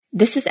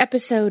This is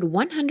episode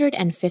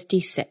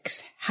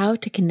 156, How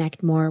to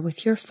Connect More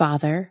with Your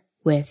Father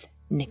with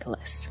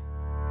Nicholas.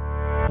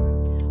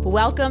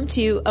 Welcome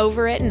to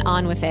Over It and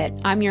On With It.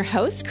 I'm your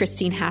host,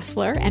 Christine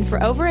Hassler, and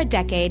for over a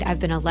decade,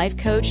 I've been a life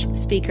coach,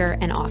 speaker,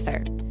 and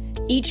author.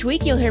 Each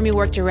week, you'll hear me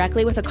work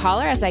directly with a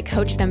caller as I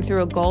coach them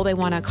through a goal they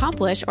want to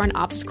accomplish or an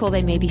obstacle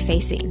they may be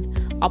facing.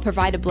 I'll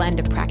provide a blend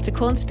of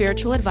practical and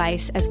spiritual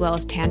advice as well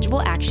as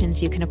tangible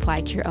actions you can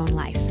apply to your own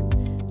life.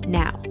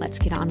 Now, let's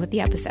get on with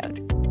the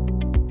episode.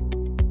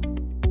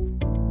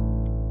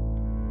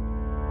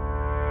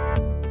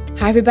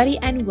 Hi, everybody,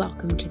 and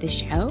welcome to the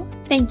show.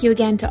 Thank you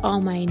again to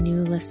all my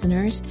new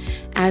listeners.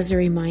 As a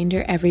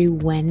reminder, every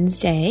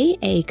Wednesday,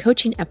 a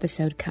coaching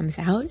episode comes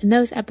out, and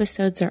those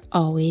episodes are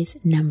always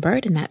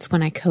numbered, and that's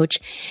when I coach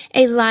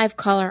a live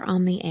caller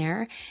on the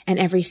air. And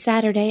every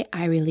Saturday,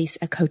 I release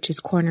a Coach's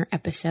Corner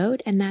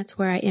episode, and that's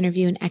where I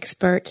interview an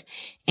expert,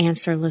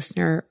 answer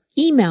listener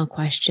email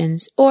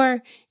questions,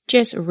 or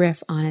just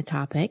riff on a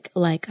topic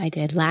like I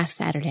did last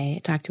Saturday. I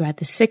talked about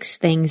the 6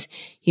 things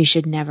you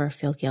should never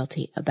feel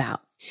guilty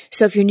about.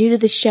 So if you're new to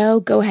the show,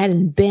 go ahead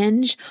and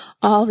binge.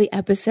 All the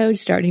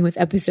episodes, starting with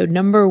episode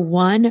number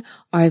 1,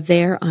 are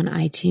there on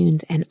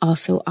iTunes and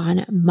also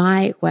on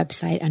my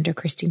website under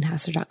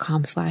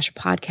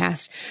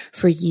christinehassler.com/podcast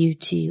for you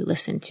to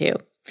listen to.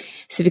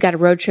 So if you've got a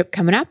road trip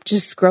coming up,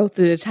 just scroll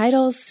through the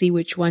titles, see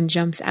which one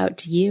jumps out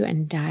to you,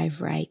 and dive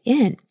right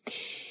in.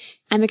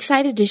 I'm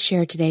excited to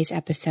share today's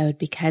episode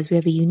because we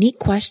have a unique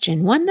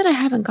question, one that I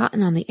haven't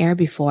gotten on the air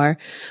before,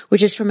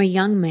 which is from a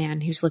young man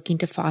who's looking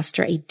to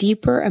foster a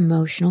deeper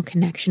emotional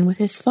connection with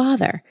his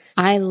father.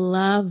 I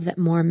love that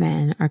more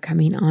men are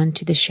coming on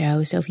to the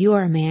show. So if you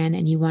are a man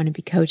and you want to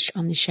be coached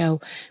on the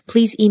show,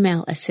 please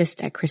email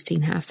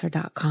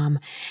assist@christinehassler.com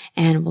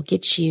and we'll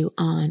get you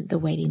on the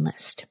waiting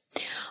list.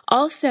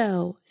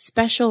 Also,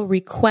 special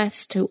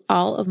request to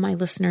all of my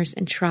listeners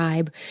and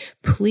tribe,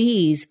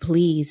 please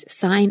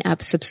sign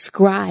up,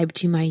 subscribe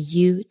to my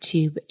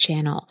YouTube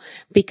channel,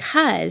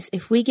 because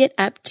if we get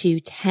up to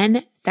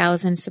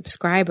 10,000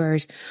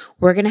 subscribers,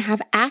 we're going to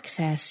have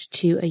access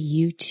to a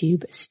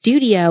YouTube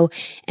studio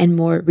and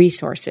more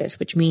resources,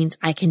 which means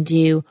I can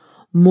do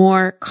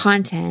more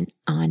content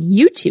on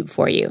YouTube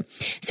for you.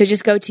 So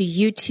just go to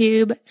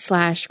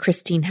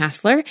YouTube/Christine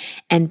Hassler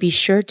and be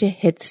sure to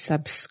hit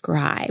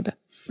subscribe.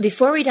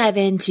 Before we dive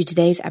into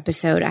today's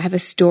episode, I have a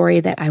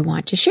story that I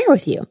want to share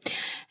with you.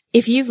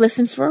 If you've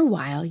listened for a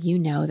while, you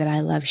know that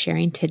I love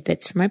sharing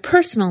tidbits from my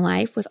personal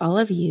life with all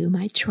of you,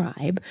 my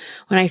tribe,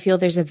 when I feel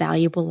there's a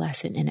valuable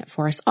lesson in it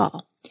for us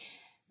all.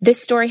 This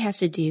story has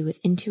to do with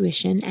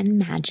intuition and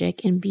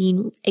magic and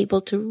being able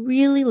to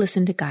really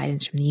listen to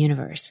guidance from the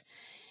universe.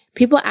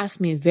 People ask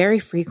me very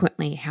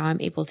frequently how I'm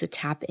able to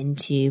tap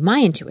into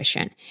my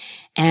intuition.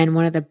 And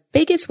one of the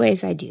biggest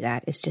ways I do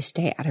that is to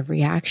stay out of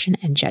reaction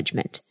and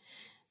judgment.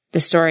 The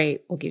story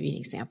will give you an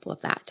example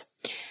of that.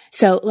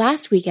 So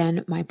last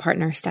weekend, my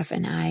partner, Steph,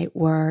 and I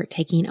were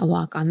taking a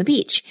walk on the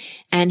beach,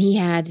 and he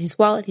had his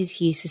wallet, his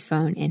keys, his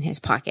phone in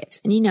his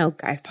pockets. And you know,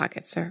 guys'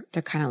 pockets, they're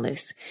kind of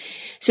loose.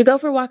 So we go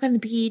for a walk on the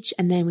beach,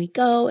 and then we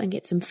go and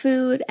get some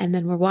food, and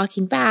then we're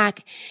walking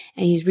back,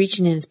 and he's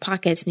reaching in his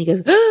pockets, and he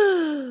goes,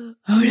 oh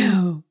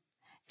no.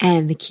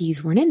 And the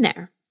keys weren't in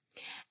there.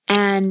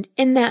 And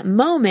in that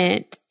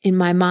moment, in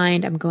my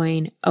mind, I'm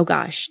going, oh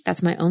gosh,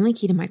 that's my only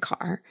key to my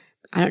car.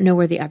 I don't know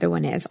where the other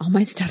one is. All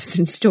my stuff's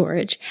in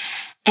storage.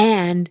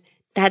 And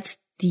that's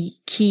the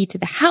key to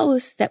the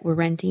house that we're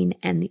renting.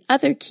 And the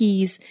other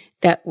keys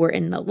that were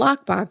in the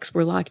lockbox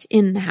were locked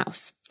in the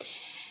house.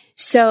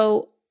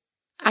 So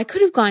I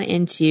could have gone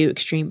into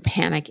extreme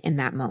panic in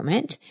that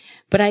moment,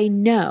 but I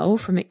know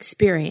from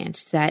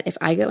experience that if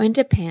I go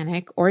into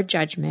panic or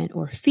judgment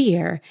or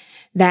fear,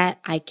 that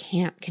I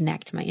can't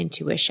connect my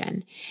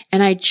intuition.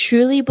 And I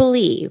truly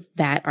believe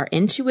that our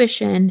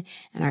intuition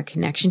and our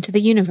connection to the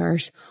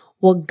universe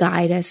will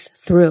guide us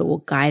through, will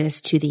guide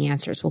us to the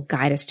answers, will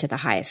guide us to the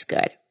highest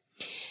good.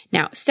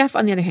 Now, Steph,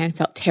 on the other hand,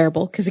 felt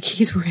terrible because the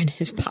keys were in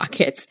his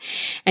pockets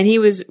and he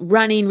was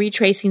running,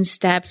 retracing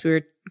steps.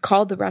 We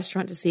called the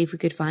restaurant to see if we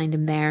could find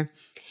him there.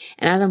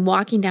 And as I'm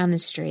walking down the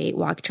street,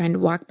 trying to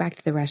walk back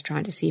to the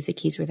restaurant to see if the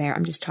keys were there,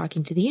 I'm just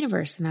talking to the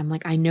universe. And I'm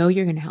like, I know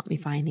you're going to help me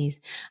find these.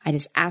 I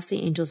just asked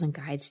the angels and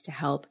guides to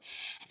help.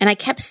 And I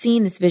kept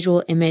seeing this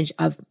visual image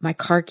of my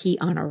car key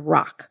on a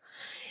rock.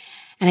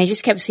 And I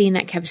just kept seeing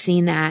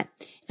that.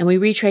 And we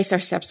retraced our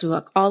steps. We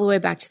walk all the way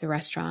back to the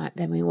restaurant.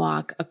 Then we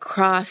walk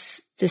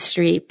across the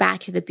street, back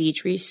to the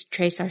beach,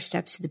 retrace our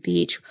steps to the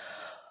beach,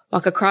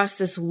 walk across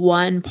this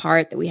one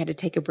part that we had to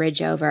take a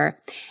bridge over.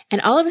 And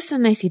all of a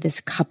sudden I see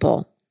this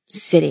couple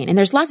sitting, and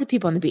there's lots of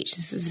people on the beach.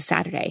 This is a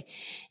Saturday.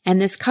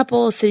 And this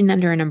couple is sitting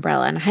under an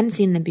umbrella, and I hadn't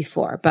seen them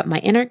before, but my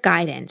inner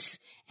guidance,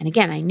 and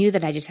again, I knew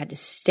that I just had to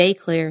stay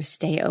clear,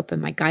 stay open.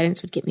 My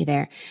guidance would get me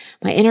there.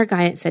 My inner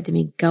guidance said to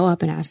me, go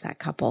up and ask that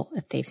couple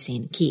if they've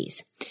seen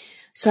keys.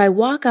 So I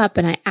walk up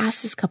and I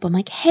ask this couple, I'm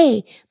like,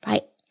 hey,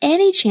 by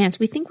any chance,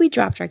 we think we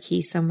dropped our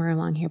keys somewhere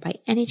along here. By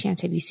any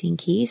chance, have you seen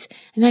keys?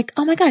 And they're like,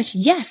 oh my gosh,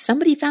 yes,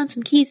 somebody found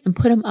some keys and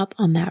put them up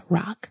on that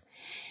rock.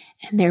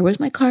 And there was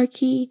my car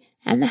key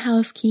and the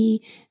house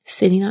key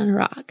sitting on a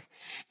rock.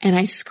 And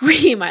I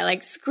scream. I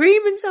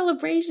scream in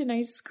celebration.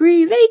 I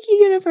scream, thank you,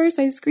 universe.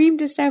 I scream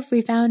to Steph,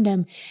 we found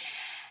him.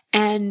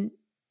 And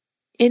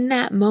in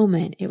that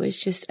moment, it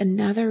was just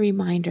another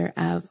reminder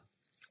of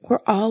we're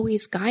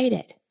always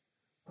guided.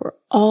 We're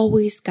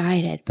always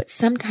guided. But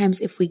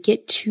sometimes if we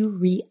get too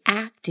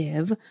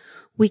reactive,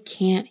 we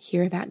can't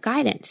hear that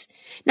guidance.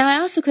 Now, I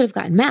also could have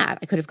gotten mad.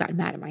 I could have gotten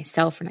mad at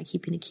myself for not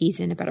keeping the keys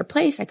in a better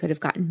place. I could have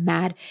gotten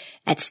mad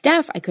at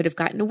Steph. I could have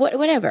gotten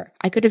whatever.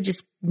 I could have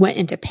just went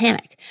into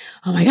panic.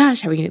 Oh my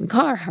gosh, how are we going to get in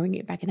the car? How are we going to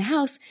get back in the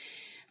house?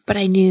 But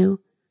I knew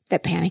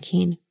that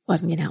panicking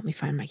wasn't going to help me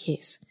find my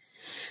keys.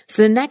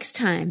 So the next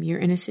time you're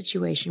in a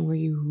situation where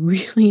you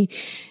really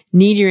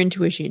need your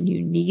intuition,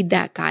 you need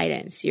that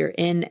guidance, you're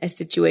in a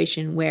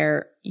situation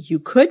where you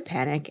could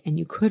panic and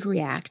you could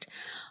react,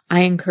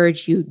 I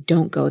encourage you,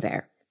 don't go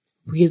there.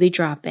 Really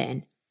drop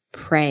in,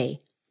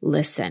 pray,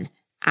 listen,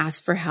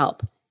 ask for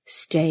help,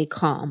 stay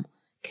calm,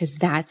 because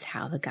that's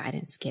how the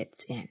guidance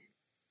gets in.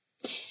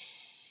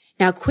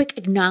 Now, quick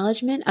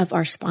acknowledgement of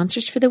our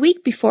sponsors for the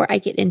week before I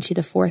get into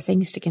the 4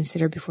 things to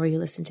consider before you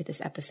listen to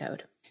this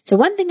episode. So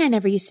one thing I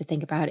never used to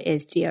think about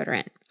is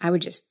deodorant. I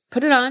would just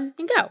put it on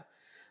and go.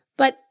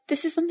 But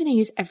this is something I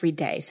use every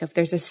day. So if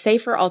there's a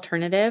safer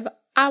alternative,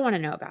 I want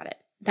to know about it.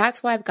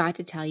 That's why I've got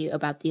to tell you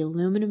about the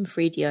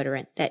aluminum-free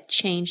deodorant that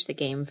changed the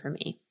game for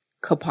me,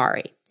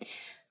 Kopari.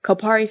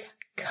 Kopari's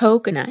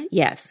coconut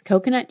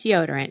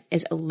deodorant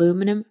is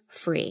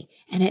aluminum-free,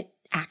 and it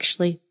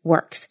actually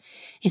works.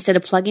 Instead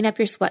of plugging up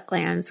your sweat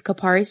glands,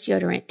 Kopari's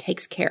deodorant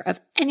takes care of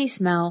any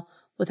smell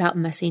without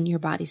messing your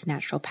body's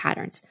natural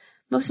patterns.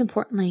 Most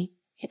importantly,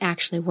 it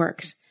actually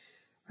works.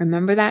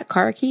 Remember that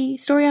car key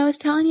story I was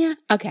telling you?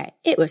 Okay,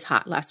 it was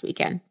hot last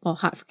weekend. Well,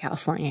 hot for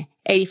California,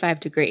 85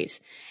 degrees.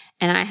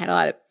 And I had a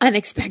lot of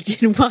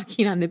unexpected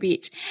walking on the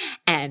beach.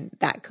 And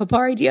that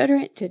Kopari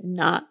deodorant did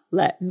not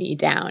let me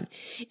down.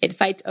 It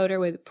fights odor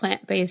with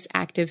plant-based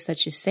actives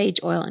such as sage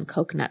oil and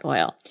coconut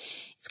oil.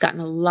 It's gotten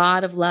a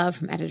lot of love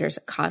from editors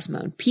at Cosmo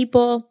and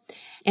People.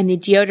 And the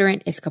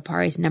deodorant is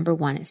Kopari's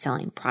 #1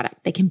 selling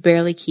product. They can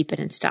barely keep it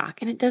in stock.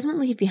 And it doesn't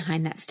leave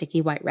behind that sticky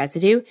white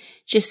residue,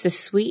 just the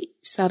sweet,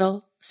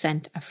 subtle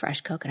scent of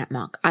fresh coconut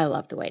milk. I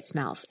love the way it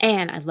smells.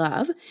 And I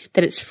love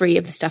that it's free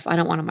of the stuff I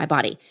don't want on my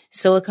body.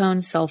 Silicone,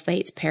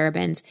 sulfates,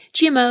 parabens,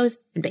 GMOs,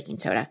 and baking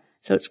soda.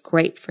 So it's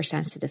great for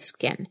sensitive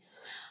skin.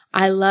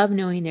 I love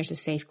knowing there's a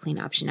safe, clean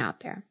option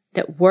out there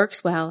that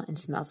works well and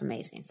smells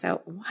amazing.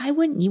 So why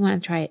wouldn't you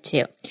want to try it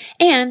too?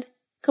 And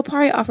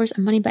Kopari offers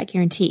a money-back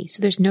guarantee,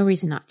 so there's no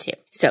reason not to.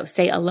 So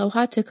say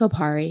aloha to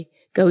Kopari.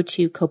 Go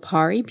to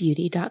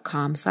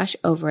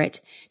koparibeauty.com/overit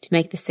to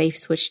make the safe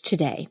switch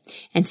today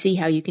and see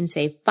how you can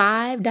save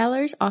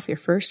 $5 off your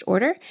first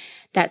order.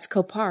 That's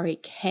Kopari,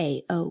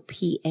 Kopari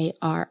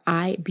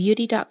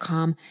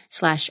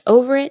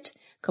beauty.com/overit,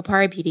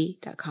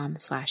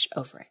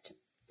 koparibeauty.com/overit.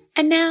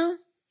 And now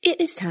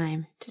it is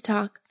time to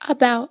talk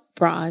about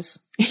bras.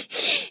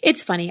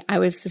 It's funny. I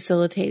was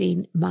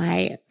facilitating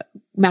my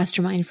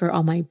mastermind for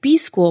all my B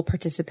School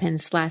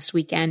participants last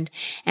weekend,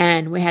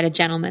 and we had a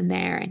gentleman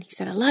there, and he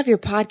said, I love your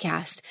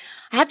podcast.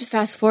 I have to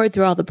fast forward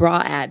through all the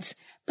bra ads.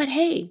 But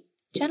hey,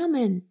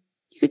 gentlemen,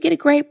 you could get a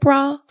great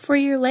bra for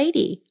your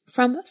lady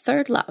from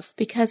Third Love,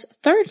 because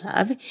Third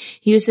Love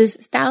uses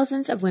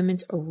thousands of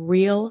women's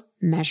real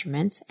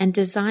measurements and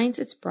designs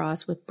its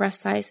bras with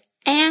breast size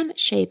and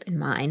shape in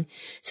mind,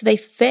 so they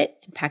fit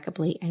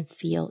impeccably and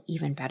feel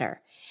even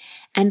better.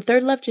 And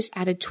Third Love just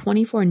added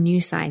 24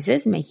 new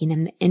sizes, making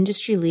them the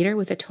industry leader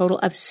with a total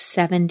of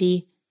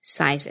 70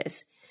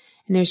 sizes.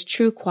 And there's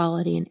true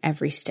quality in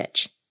every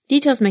stitch.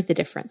 Details make the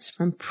difference,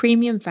 from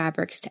premium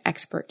fabrics to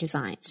expert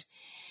designs.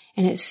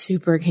 And it's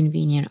super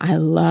convenient. I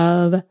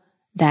love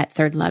that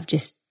Third Love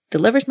just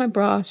delivers my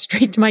bra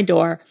straight to my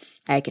door.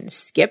 I can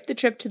skip the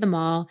trip to the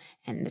mall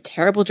and the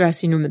terrible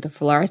dressing room with the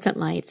fluorescent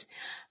lights.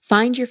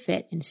 Find your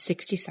fit in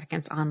 60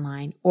 seconds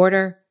online.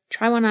 Order,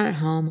 try one on at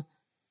home.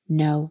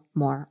 No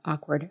more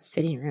awkward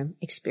fitting room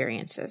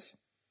experiences.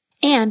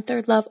 And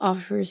Third Love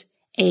offers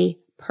a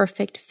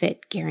perfect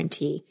fit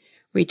guarantee.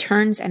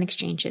 Returns and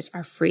exchanges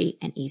are free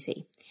and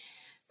easy.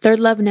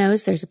 Third Love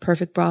knows there's a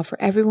perfect bra for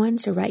everyone,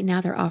 so right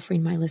now they're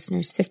offering my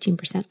listeners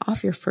 15%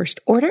 off your first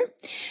order.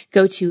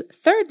 Go to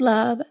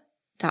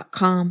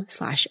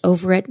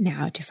thirdlove.com/overit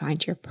now to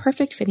find your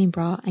perfect fitting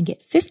bra and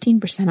get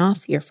 15%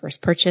 off your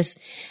first purchase.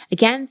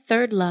 Again,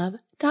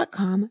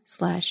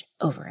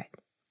 thirdlove.com/overit.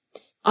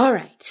 All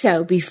right,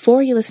 so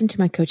before you listen to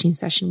my coaching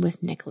session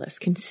with Nicholas,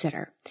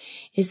 consider,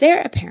 is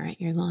there a parent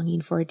you're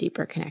longing for a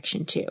deeper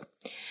connection to?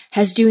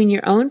 Has doing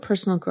your own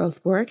personal growth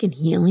work and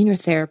healing or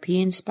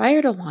therapy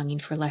inspired a longing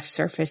for less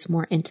surface,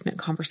 more intimate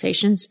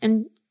conversations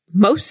in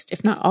most,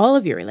 if not all,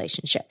 of your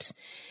relationships?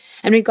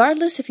 And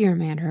regardless if you're a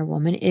man or a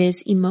woman,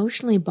 is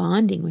emotionally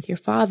bonding with your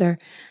father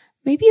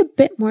maybe a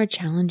bit more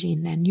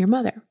challenging than your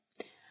mother?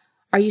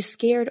 Are you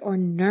scared or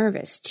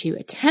nervous to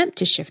attempt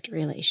to shift a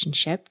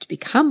relationship to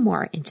become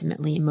more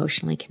intimately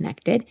emotionally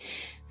connected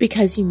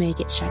because you may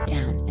get shut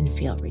down and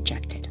feel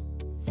rejected?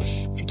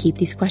 So So keep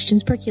these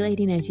questions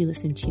percolating as you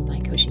listen to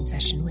my coaching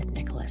session with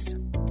Nicholas.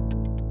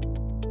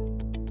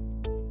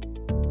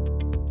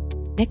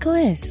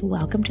 Nicholas,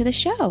 welcome to the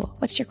show.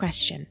 What's your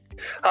question?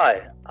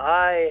 Hi,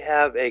 I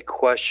have a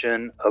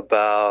question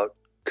about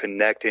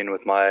connecting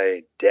with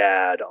my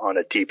dad on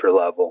a deeper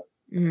level.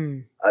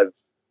 I've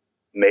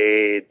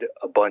made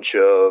a bunch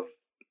of,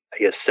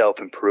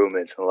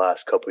 self-improvements in the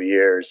last couple of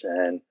years,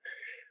 and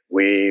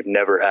we've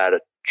never had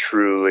a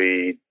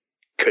truly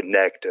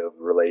connective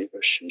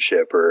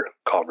relationship or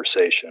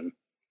conversation.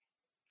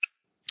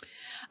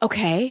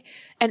 Okay.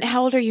 And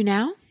how old are you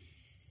now?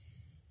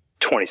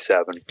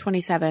 27.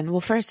 27. Well,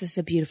 first, this is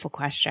a beautiful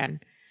question.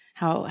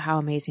 How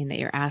amazing that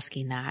you're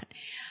asking that.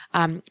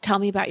 Tell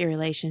me about your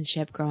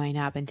relationship growing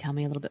up and tell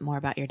me a little bit more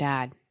about your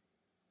dad.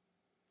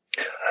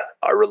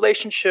 Our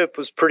relationship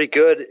was pretty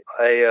good.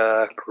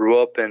 I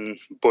grew up in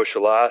Bush,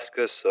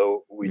 Alaska,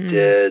 so we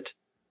did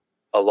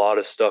a lot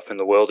of stuff in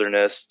the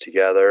wilderness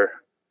together.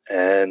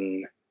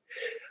 And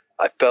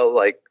I felt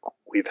like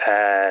we've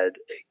had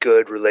a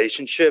good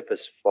relationship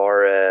as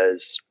far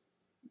as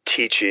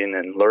teaching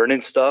and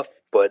learning stuff,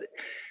 but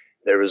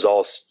there was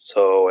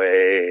also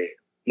a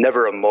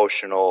never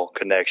emotional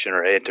connection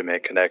or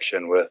intimate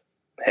connection with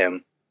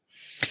him.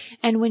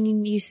 And when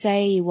you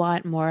say you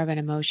want more of an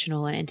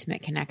emotional and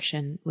intimate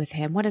connection with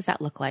him, what does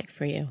that look like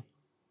for you?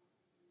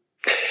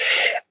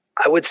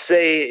 I would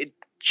say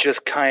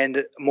just kind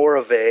of more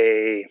of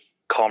a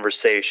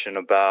conversation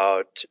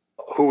about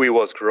who he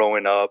was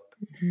growing up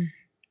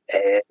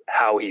and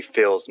how he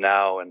feels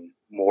now, and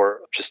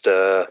more just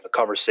a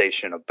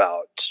conversation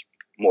about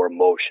more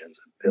emotions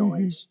and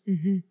feelings.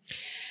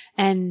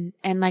 And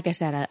like I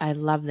said, I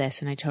love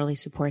this and I totally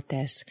support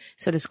this.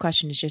 So this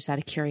question is just out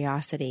of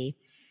curiosity.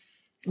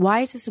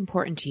 Why is this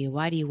important to you?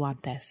 Why do you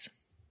want this?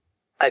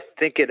 I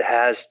think it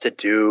has to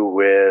do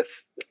with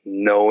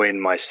knowing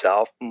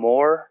myself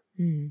more.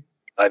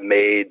 I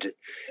made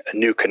a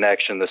new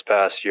connection this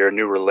past year, a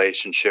new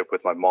relationship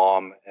with my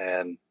mom,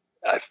 and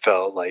I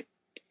felt like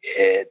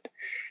it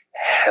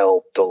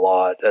helped a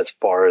lot as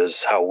far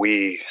as how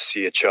we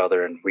see each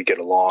other and we get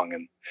along.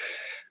 And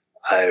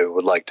I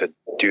would like to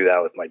do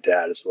that with my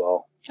dad as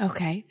well.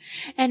 Okay.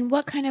 And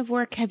what kind of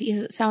work have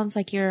you, it sounds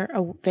like you're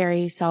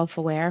very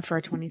self-aware for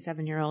a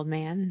 27-year-old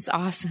man. It's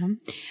awesome.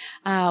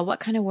 What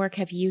kind of work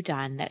have you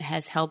done that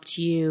has helped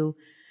you?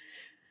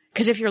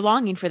 Because if you're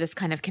longing for this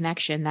kind of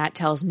connection, that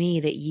tells me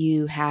that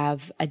you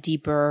have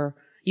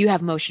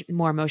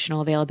more emotional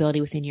availability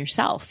within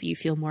yourself. You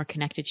feel more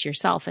connected to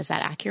yourself. Is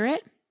that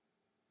accurate?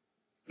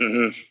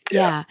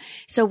 Yeah.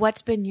 So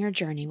what's been your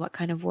journey? What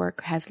kind of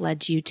work has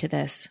led you to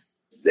this?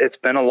 It's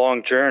been a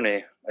long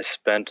journey. I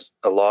spent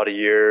a lot of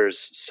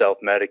years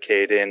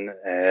self-medicating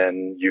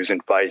and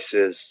using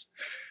vices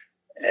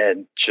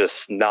and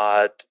just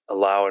not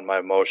allowing my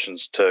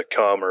emotions to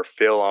come or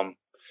feel them.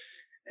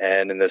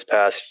 And in this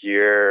past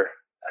year,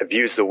 I've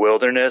used the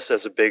wilderness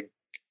as a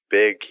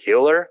big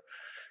healer.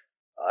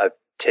 I've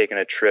taken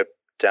a trip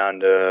down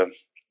to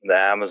the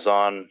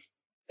Amazon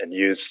and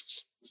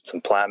used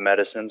some plant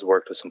medicines,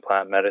 worked with some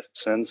plant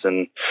medicines.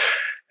 And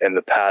in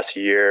the past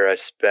year, I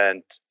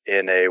spent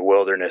in a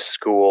wilderness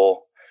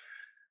school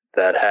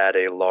that had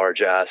a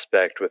large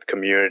aspect with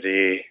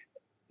community,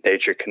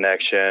 nature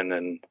connection,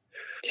 and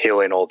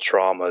healing old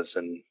traumas.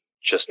 And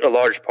just a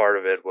large part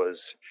of it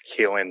was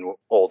healing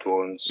old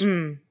wounds.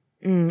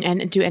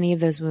 And do any of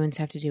those wounds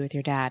have to do with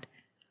your dad?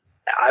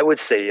 I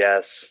would say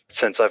yes.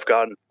 Since I've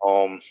gotten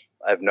home,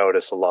 I've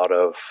noticed a lot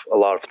of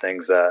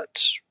things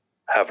that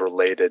have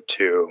related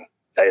to,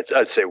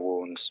 I'd say,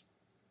 wounds.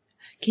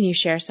 Can you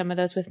share some of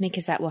those with me?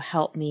 Because that will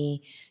help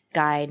me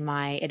guide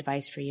my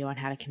advice for you on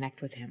how to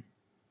connect with him.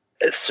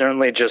 It's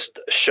certainly just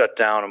shut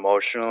down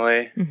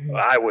emotionally.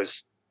 I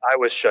was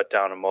shut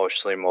down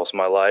emotionally most of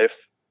my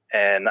life,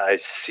 and I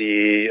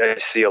see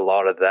a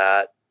lot of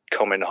that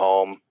coming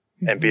home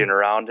and being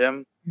around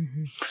him,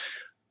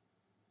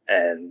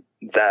 and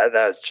that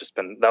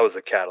was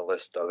the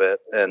catalyst of it.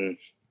 And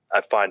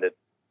I find it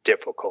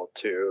difficult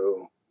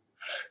to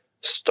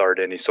start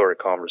any sort of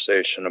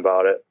conversation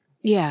about it.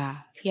 Yeah,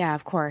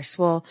 of course.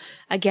 Well,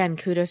 again,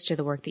 kudos to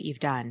the work that you've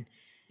done.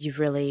 You've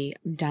really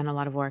done a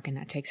lot of work, and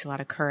that takes a lot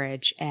of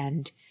courage.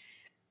 And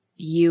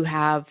you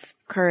have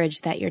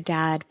courage that your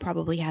dad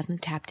probably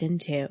hasn't tapped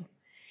into. You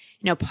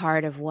know,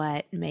 part of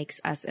what makes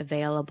us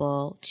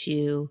available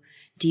to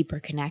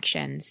deeper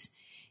connections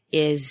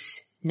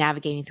is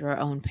navigating through our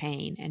own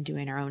pain and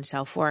doing our own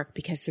self-work,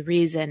 because the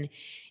reason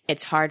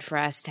it's hard for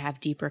us to have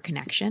deeper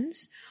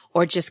connections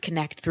or just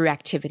connect through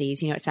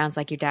activities. You know, it sounds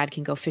like your dad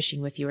can go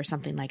fishing with you or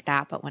something like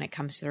that, but when it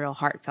comes to the real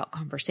heartfelt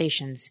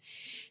conversations,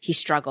 he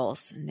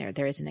struggles, and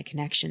there isn't a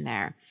connection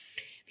there.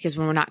 Because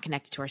when we're not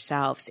connected to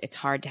ourselves, it's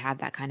hard to have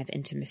that kind of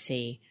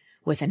intimacy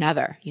with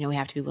another. You know, we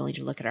have to be willing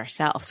to look at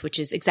ourselves, which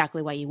is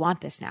exactly why you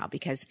want this now,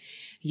 because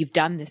you've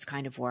done this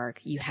kind of work.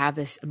 You have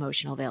this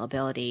emotional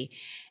availability.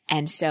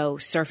 And so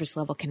surface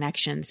level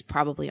connections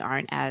probably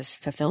aren't as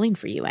fulfilling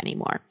for you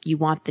anymore. You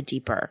want the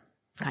deeper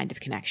kind of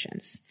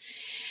connections.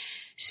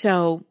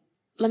 So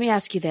let me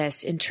ask you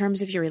this. In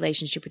terms of your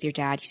relationship with your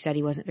dad, you said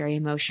he wasn't very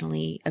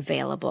emotionally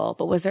available,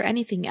 but was there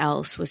anything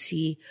else? Was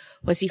he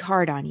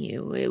hard on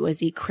you? Was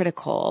he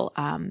critical?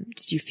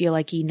 Did you feel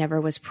like he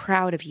never was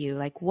proud of you?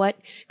 Like, what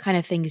kind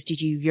of things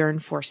did you yearn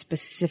for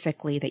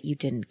specifically that you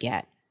didn't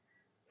get?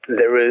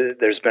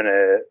 There's been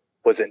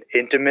an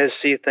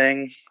intimacy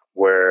thing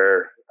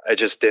where I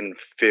just didn't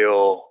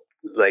feel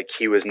like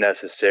he was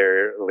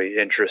necessarily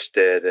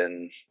interested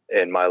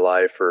in my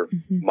life or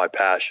my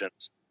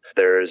passions.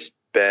 There's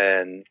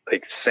been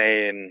like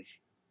saying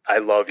I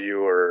love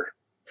you, or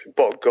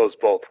goes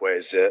both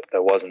ways.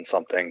 That wasn't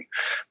something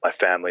my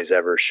family's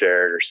ever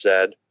shared or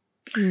said.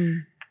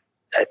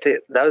 I think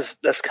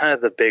that's kind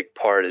of the big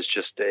part, is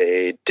just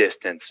a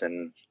distance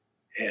and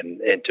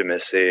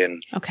intimacy.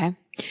 And okay,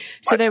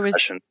 so there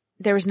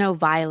was no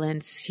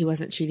violence. He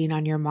wasn't cheating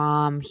on your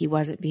mom. He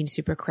wasn't being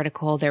super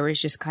critical. There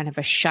was just kind of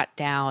a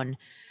shutdown,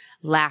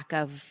 lack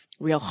of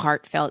real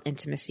heartfelt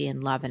intimacy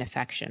and love and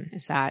affection.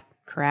 Is that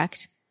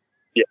correct?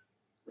 Yeah,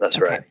 that's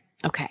right.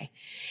 Okay.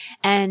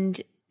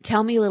 And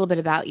tell me a little bit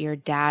about your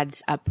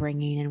dad's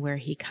upbringing and where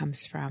he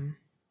comes from.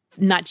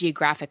 Not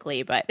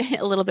geographically, but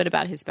a little bit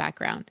about his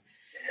background.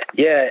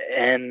 Yeah,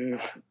 and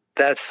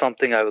that's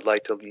something I would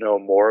like to know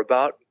more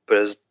about.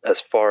 But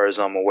as far as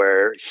I'm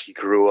aware, he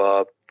grew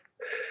up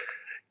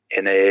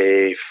in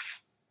a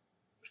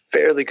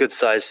fairly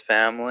good-sized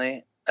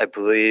family. I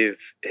believe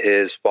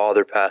his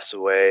father passed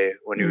away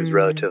when he was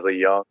relatively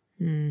young,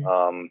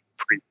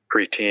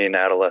 preteen,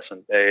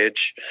 adolescent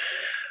age.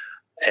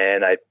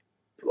 And I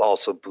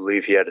also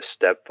believe he had a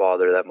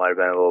stepfather that might have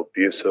been a little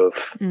abusive.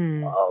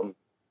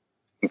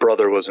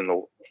 Brother was in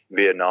the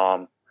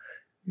Vietnam.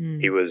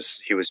 He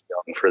was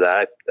young for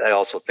that. I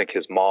also think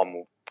his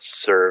mom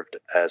served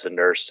as a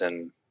nurse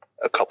in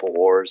a couple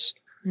wars.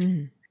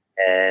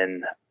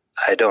 And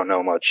I don't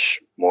know much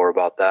more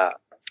about that.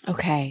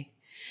 Okay.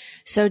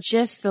 So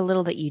just the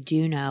little that you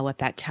do know, what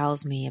that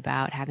tells me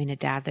about having a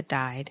dad that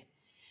died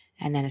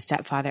and then a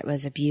stepfather that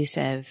was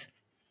abusive,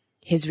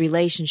 his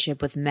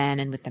relationship with men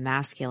and with the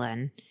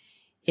masculine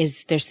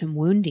there's some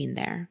wounding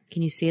there.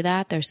 Can you see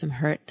that? There's some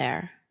hurt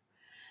there.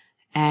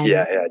 And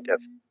yeah,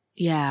 definitely.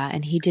 Yeah.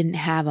 And he didn't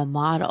have a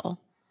model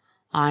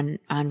on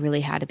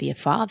really how to be a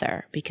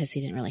father because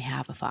he didn't really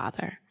have a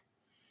father.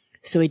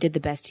 So he did the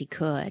best he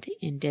could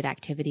and did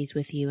activities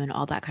with you and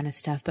all that kind of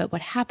stuff. But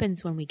what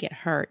happens when we get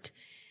hurt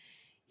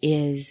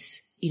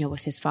is,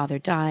 with his father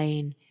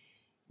dying,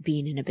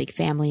 being in a big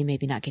family,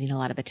 maybe not getting a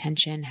lot of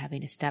attention,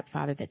 having a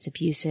stepfather that's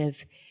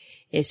abusive,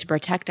 is to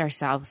protect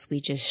ourselves.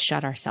 We just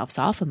shut ourselves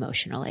off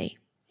emotionally.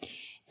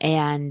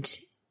 And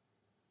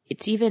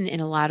it's even in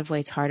a lot of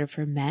ways harder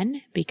for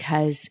men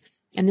because,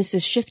 and this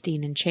is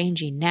shifting and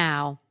changing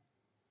now,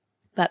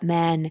 but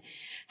men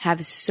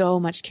have so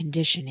much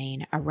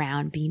conditioning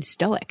around being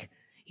stoic,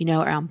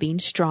 around being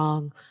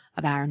strong,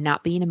 about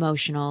not being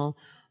emotional,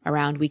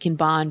 around we can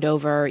bond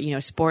over,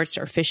 sports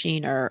or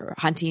fishing or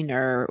hunting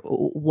or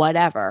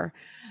whatever.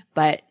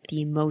 But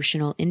the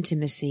emotional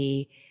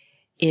intimacy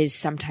is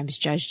sometimes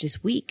judged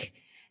as weak.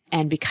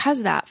 And because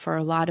of that, for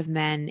a lot of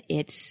men,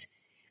 it's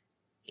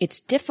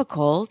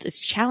difficult,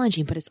 it's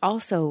challenging, but it's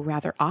also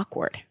rather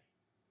awkward.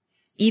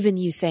 Even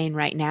you saying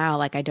right now,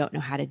 like, I don't know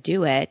how to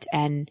do it.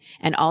 And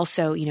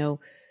also,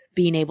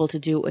 being able to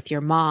do it with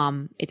your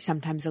mom, it's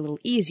sometimes a little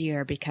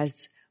easier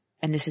because,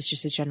 and this is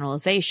just a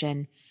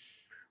generalization,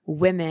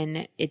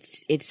 women,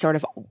 it's sort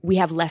of, we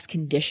have less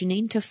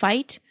conditioning to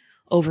fight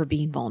over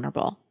being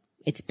vulnerable.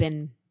 It's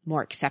been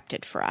more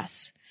accepted for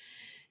us.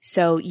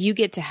 So you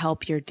get to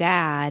help your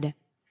dad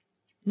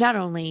not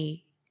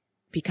only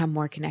become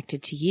more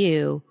connected to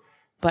you,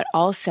 but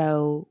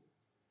also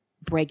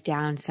break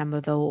down some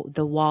of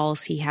the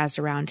walls he has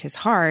around his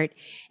heart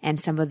and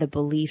some of the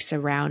beliefs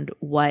around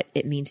what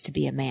it means to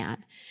be a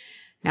man.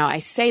 Now, I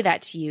say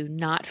that to you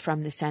not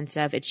from the sense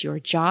of it's your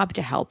job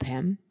to help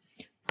him,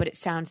 but it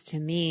sounds to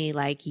me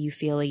like you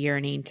feel a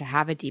yearning to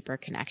have a deeper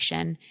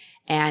connection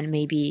and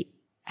maybe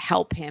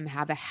help him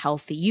have a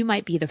healthy, you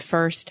might be the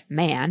first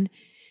man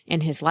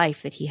in his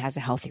life that he has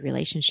a healthy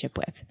relationship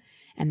with.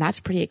 And that's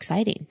pretty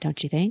exciting,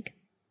 don't you think?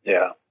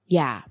 Yeah.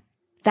 Yeah.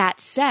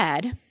 That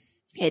said,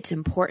 it's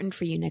important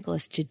for you,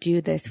 Nicholas, to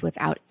do this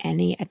without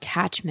any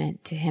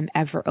attachment to him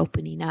ever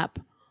opening up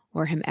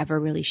or him ever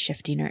really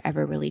shifting or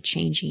ever really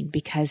changing,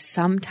 because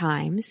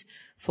sometimes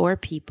for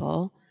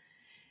people,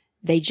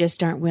 they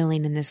just aren't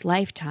willing in this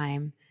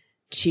lifetime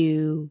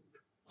to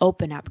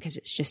open up because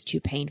it's just too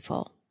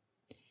painful.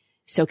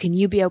 So can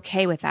you be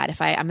okay with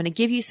that? I'm going to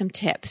give you some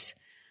tips,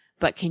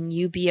 but can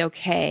you be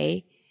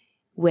okay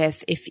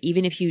with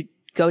even if you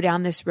go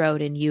down this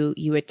road and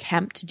you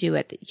attempt to do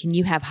it, can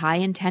you have high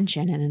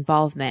intention and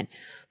involvement,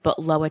 but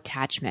low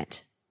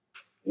attachment?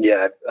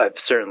 Yeah, I've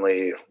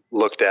certainly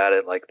looked at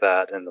it like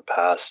that in the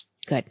past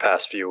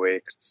few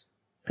weeks.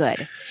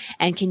 Good.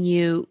 And can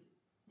you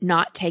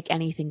not take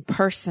anything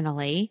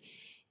personally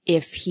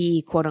if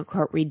he, quote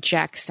unquote,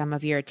 rejects some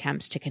of your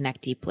attempts to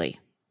connect deeply?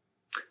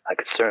 I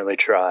could certainly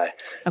try.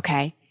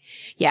 Okay.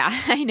 Yeah,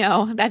 I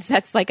know.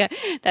 That's like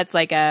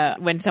a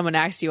when someone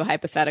asks you a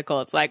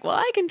hypothetical, it's like, well,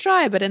 I can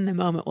try, but in the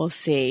moment we'll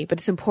see. But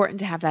it's important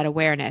to have that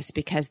awareness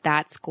because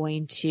that's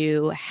going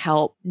to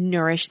help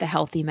nourish the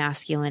healthy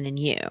masculine in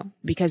you.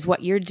 Because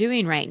what you're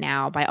doing right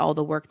now by all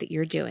the work that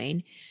you're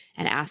doing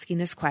and asking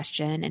this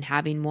question and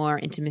having more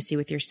intimacy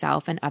with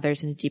yourself and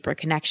others in a deeper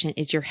connection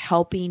is you're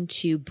helping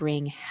to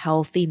bring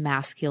healthy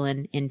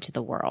masculine into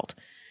the world.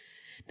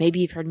 Maybe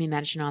you've heard me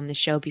mention on the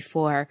show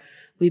before,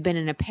 we've been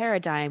in a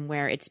paradigm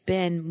where it's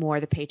been more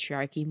the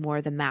patriarchy,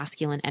 more the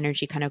masculine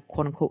energy kind of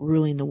quote unquote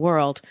ruling the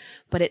world,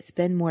 but it's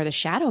been more the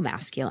shadow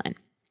masculine.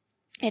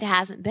 It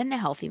hasn't been the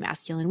healthy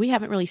masculine. We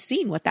haven't really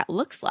seen what that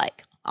looks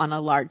like on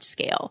a large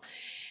scale.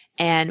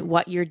 And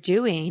what you're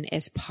doing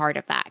is part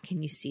of that.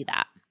 Can you see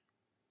that?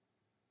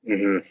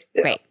 Mm-hmm.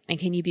 Yeah. Great. And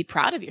can you be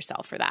proud of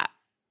yourself for that?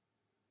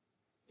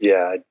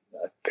 Yeah,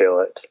 I feel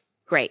it.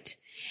 Great.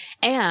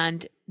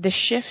 And the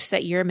shifts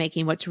that you're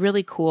making, what's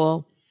really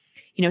cool,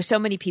 so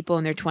many people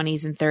in their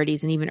 20s and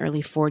 30s and even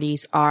early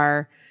 40s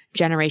are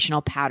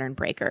generational pattern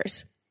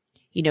breakers.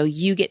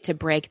 You get to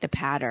break the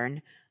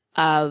pattern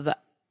of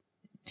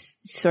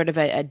sort of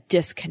a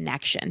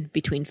disconnection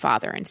between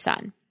father and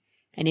son.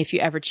 And if you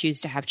ever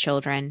choose to have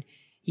children,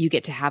 you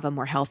get to have a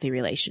more healthy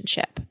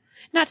relationship.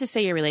 Not to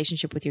say your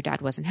relationship with your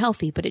dad wasn't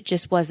healthy, but it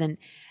just wasn't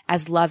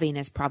as loving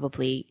as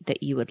probably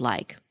that you would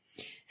like.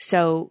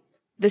 So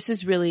this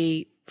is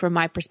really, from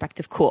my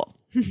perspective, cool,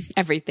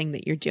 everything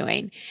that you're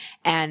doing.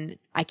 And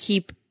I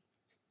keep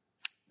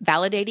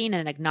validating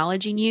and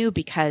acknowledging you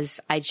because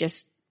I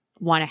just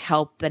want to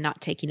help the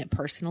not taking it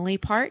personally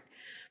part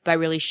by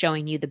really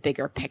showing you the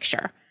bigger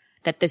picture,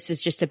 that this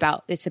is just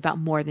it's about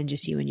more than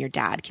just you and your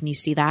dad. Can you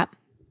see that?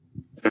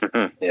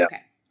 Mm-hmm. Yeah.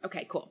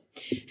 Okay, cool.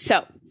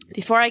 So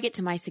before I get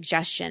to my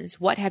suggestions,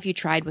 what have you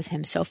tried with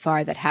him so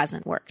far that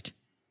hasn't worked?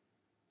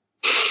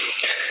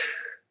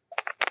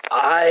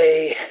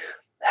 I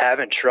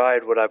haven't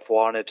tried what I've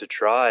wanted to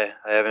try.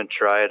 I haven't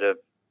tried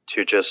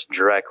to just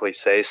directly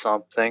say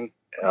something.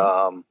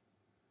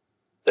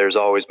 There's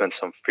always been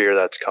some fear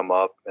that's come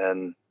up,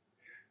 and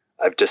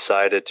I've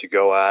decided to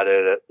go at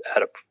it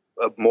at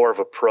a more of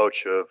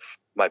approach of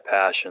my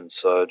passion.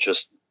 So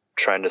just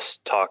trying to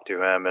talk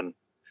to him and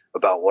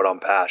about what I'm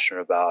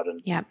passionate about.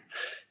 And yeah.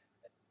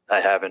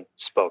 I haven't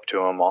spoke to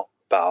him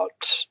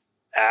about,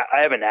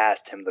 I haven't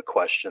asked him the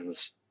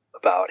questions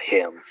about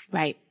him.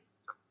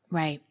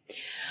 Right.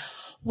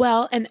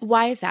 Well, and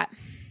why is that?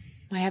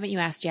 Why haven't you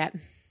asked yet?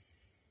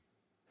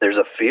 There's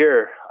a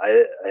fear.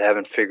 I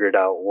haven't figured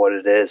out what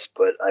it is,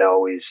 but I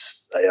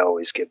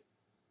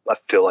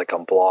feel like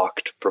I'm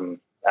blocked from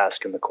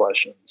asking the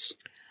questions.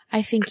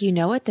 I think you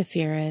know what the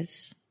fear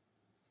is.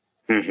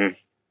 Mm-hmm.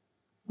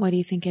 What do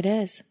you think it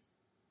is?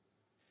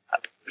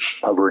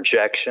 A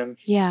rejection.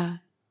 Yeah.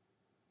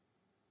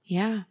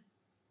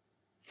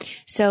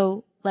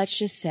 So let's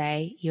just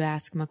say you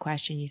ask him a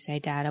question. You say,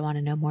 Dad, I want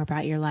to know more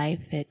about your life.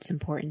 It's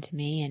important to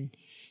me. And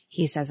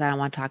he says, I don't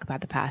want to talk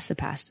about the past. The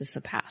past is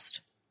the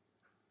past.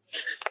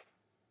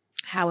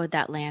 How would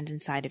that land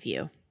inside of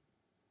you?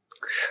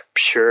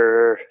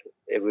 Sure,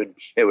 it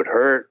would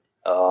hurt.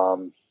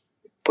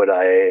 But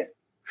I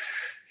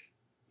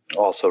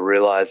also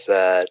realize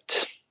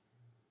that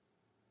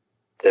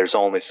there's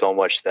only so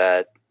much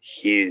that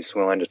he's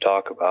willing to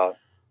talk about.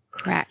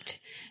 Correct.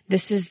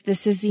 This is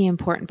the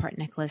important part,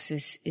 Nicholas,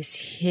 is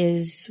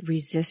his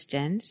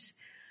resistance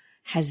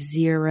has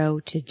zero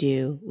to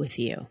do with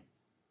you.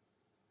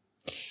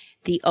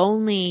 The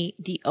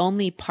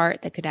only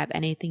part that could have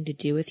anything to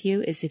do with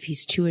you is if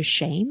he's too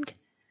ashamed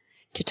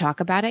to talk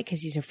about it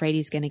because he's afraid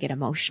he's going to get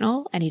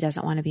emotional and he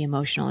doesn't want to be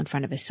emotional in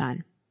front of his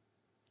son.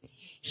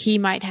 He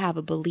might have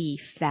a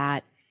belief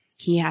that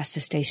he has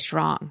to stay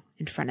strong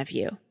in front of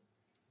you.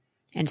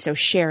 And so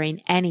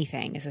sharing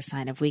anything is a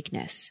sign of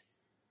weakness.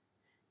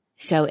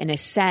 So in a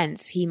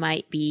sense, he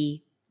might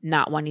be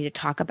not wanting to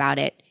talk about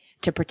it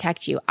to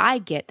protect you. I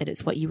get that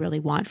it's what you really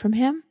want from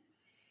him.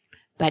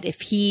 But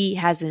if he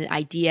has an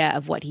idea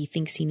of what he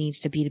thinks he needs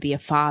to be a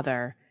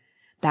father,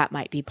 that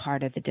might be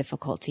part of the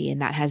difficulty.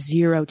 And that has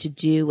zero to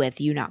do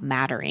with you not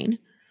mattering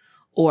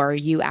or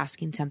you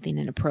asking something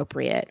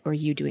inappropriate or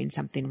you doing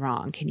something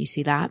wrong. Can you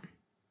see that?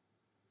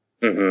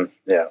 Mm-hmm.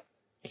 Yeah.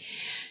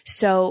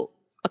 So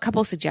a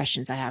couple of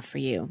suggestions I have for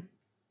you.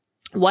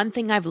 One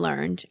thing I've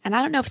learned, and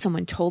I don't know if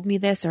someone told me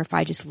this or if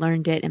I just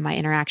learned it in my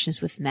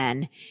interactions with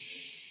men,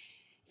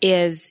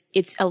 is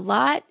it's a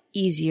lot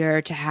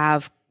easier to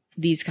have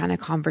these kind of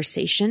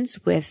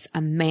conversations with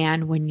a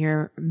man when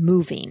you're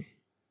moving,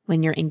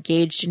 when you're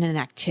engaged in an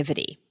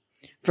activity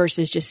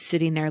versus just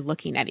sitting there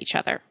looking at each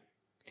other.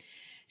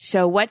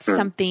 So what's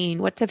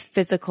a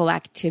physical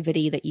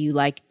activity that you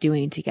like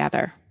doing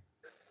together?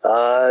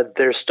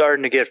 They're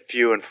starting to get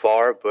few and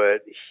far,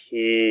 but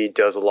he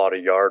does a lot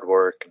of yard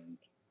work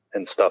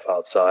and stuff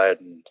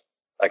outside, and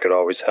I could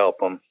always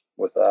help him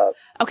with that.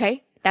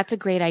 Okay. That's a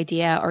great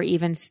idea. Or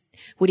even,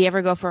 would he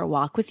ever go for a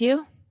walk with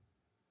you?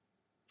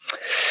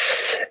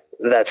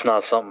 That's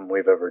not something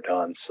we've ever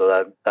done.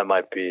 So that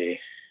might be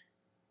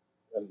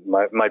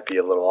might be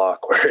a little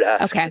awkward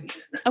asking.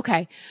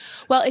 Okay.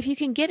 Well, if you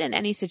can get in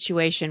any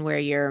situation where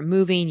you're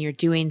moving, you're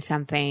doing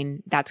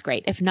something, that's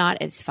great. If not,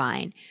 it's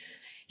fine.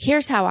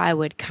 Here's how I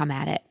would come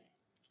at it.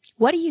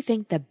 What do you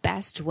think the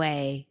best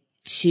way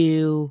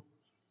to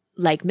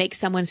make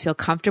someone feel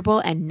comfortable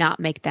and not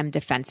make them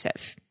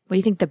defensive? What do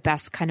you think the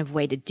best kind of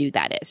way to do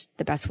that is?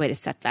 The best way to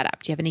set that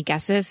up? Do you have any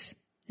guesses?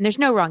 And there's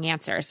no wrong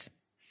answers.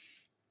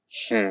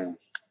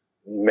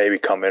 Maybe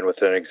come in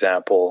with an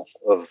example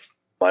of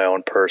my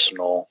own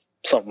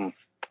something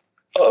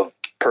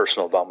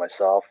personal about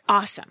myself.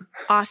 Awesome.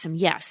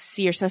 Yes.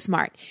 See, you're so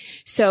smart.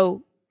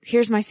 So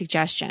here's my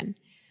suggestion.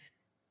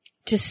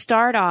 To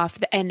start off,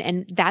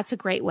 and that's a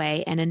great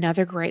way, and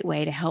another great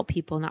way to help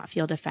people not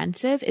feel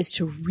defensive is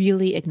to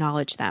really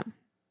acknowledge them.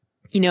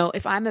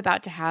 If I'm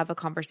about to have a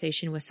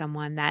conversation with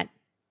someone that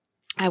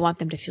I want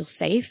them to feel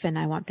safe and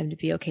I want them to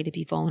be okay to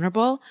be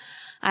vulnerable,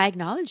 I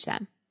acknowledge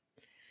them.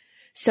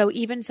 So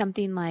even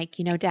something like,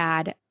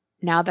 Dad,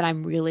 now that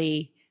I'm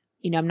really,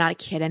 I'm not a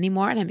kid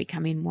anymore and I'm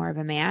becoming more of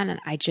a man, and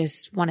I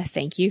just want to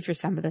thank you for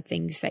some of the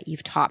things that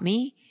you've taught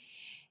me,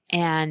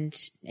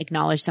 and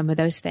acknowledge some of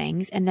those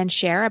things, and then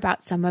share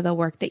about some of the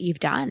work that you've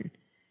done,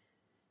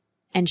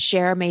 and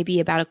share maybe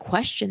about a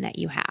question that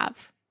you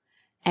have,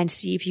 and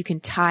see if you can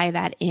tie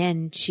that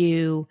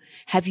into,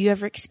 have you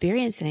ever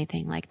experienced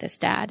anything like this,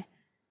 Dad?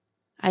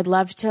 I'd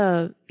love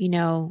to,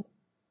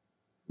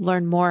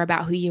 learn more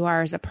about who you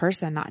are as a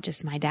person, not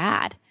just my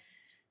dad.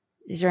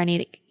 Have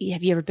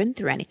you ever been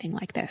through anything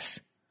like this?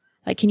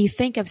 Can you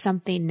think of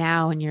something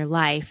now in your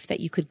life that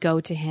you could go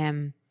to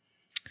him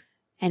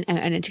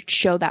and to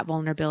show that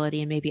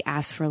vulnerability and maybe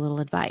ask for a little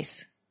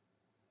advice?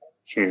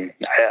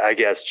 I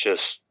guess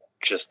just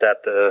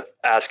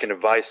asking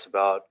advice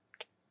about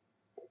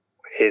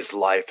his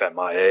life at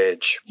my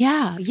age.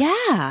 Yeah.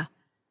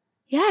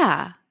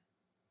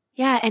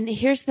 And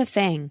here's the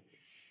thing.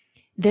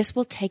 This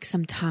will take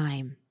some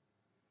time.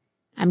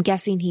 I'm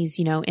guessing he's,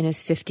 in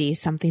his 50s,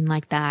 something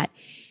like that.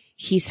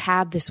 He's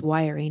had this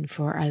wiring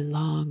for a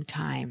long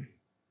time.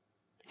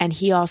 And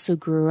he also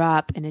grew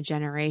up in a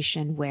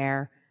generation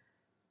where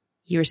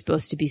you were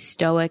supposed to be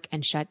stoic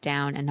and shut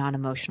down and not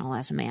emotional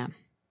as a man.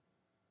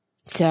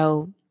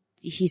 So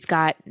he's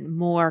got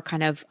more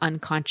kind of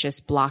unconscious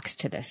blocks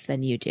to this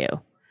than you do.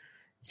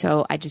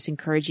 So I just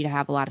encourage you to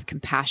have a lot of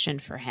compassion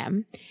for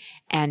him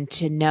and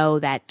to know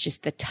that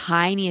just the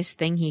tiniest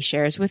thing he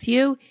shares with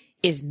you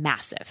is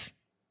massive.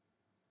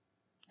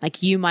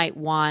 You might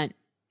want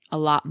a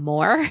lot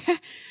more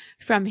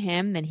from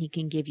him than he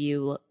can give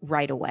you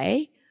right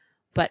away.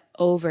 But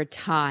over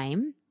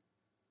time,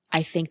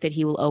 I think that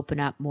he will open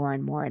up more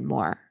and more and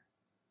more.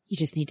 You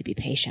just need to be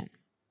patient.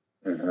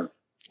 Mm-hmm.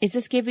 Is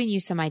this giving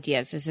you some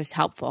ideas? Is this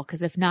helpful?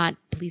 Because if not,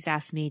 please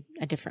ask me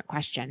a different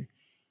question.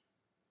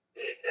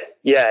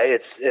 Yeah,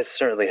 it's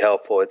certainly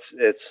helpful.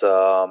 It's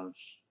I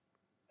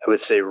would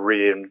say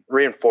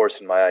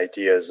reinforcing my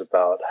ideas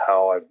about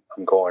how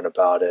I'm going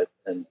about it,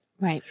 and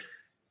right,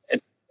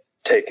 and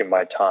taking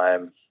my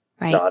time,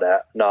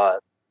 right,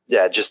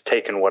 just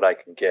taking what I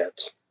can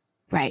get.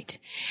 Right.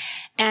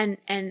 And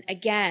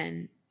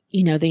again,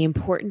 the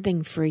important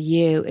thing for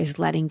you is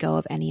letting go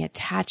of any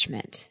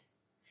attachment,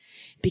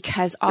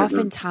 because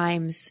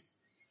oftentimes,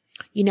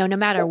 no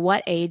matter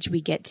what age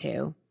we get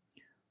to,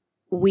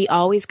 we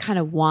always kind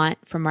of want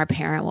from our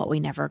parent what we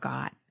never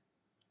got.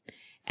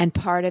 And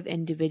part of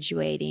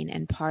individuating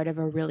and part of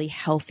a really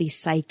healthy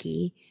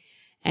psyche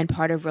and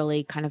part of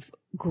really kind of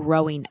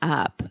growing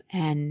up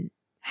and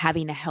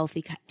having a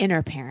healthy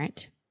inner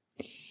parent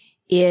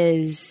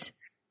is,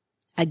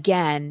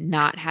 again,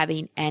 not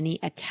having any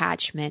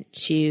attachment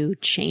to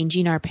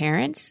changing our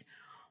parents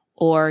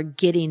or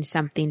getting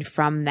something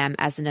from them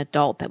as an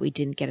adult that we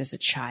didn't get as a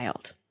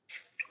child.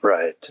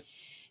 Right.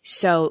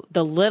 So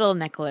the little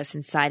Nicholas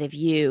inside of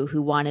you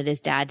who wanted his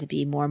dad to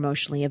be more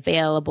emotionally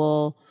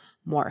available,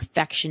 more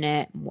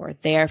affectionate, more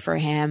there for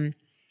him,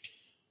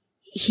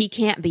 he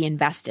can't be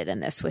invested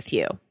in this with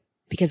you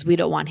because we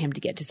don't want him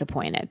to get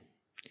disappointed.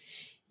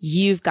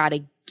 You've got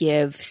to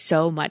give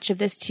so much of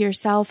this to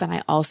yourself. And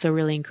I also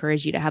really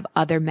encourage you to have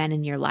other men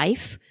in your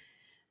life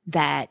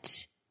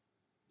that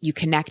you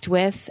connect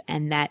with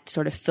and that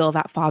sort of fill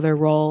that father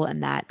role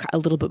and that a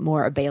little bit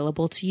more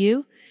available to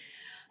you.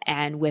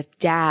 And with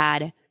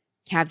dad,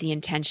 have the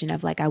intention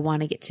of I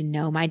want to get to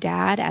know my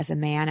dad as a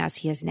man as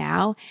he is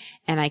now.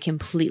 And I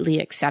completely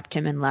accept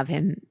him and love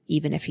him,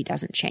 even if he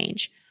doesn't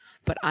change.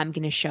 But I'm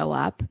going to show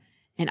up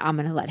and I'm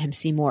going to let him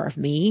see more of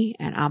me,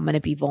 and I'm going to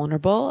be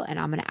vulnerable and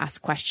I'm going to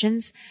ask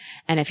questions.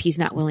 And if he's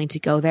not willing to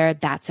go there,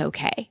 that's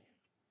okay.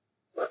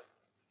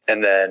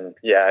 And then,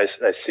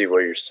 I see what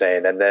you're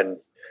saying. And then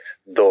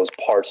those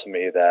parts of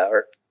me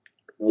that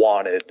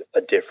wanted a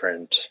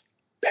different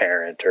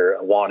parent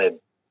or wanted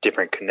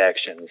different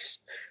connections,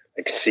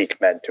 seek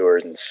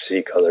mentors and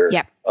seek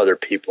other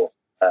people.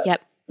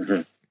 Yep.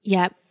 Mm-hmm.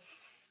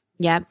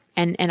 Yep.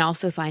 And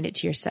also find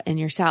it in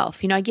yourself.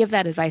 I give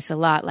that advice a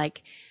lot,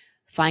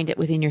 find it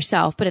within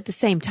yourself, but at the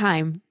same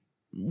time,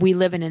 we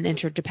live in an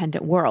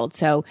interdependent world.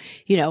 So,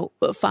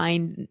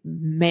 find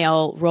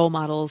male role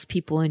models,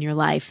 people in your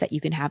life that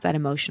you can have that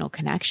emotional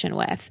connection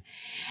with,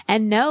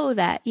 and know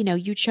that,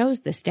 you chose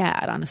this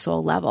dad on a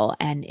soul level.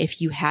 And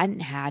if you hadn't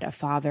had a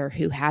father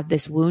who had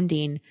this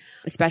wounding,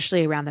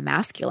 especially around the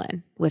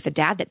masculine, with a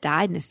dad that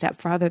died and a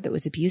stepfather that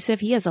was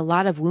abusive, he has a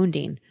lot of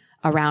wounding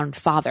around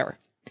father,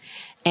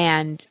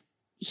 and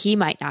he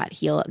might not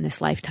heal it in this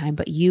lifetime,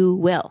 but you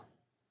will.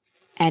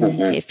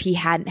 And if he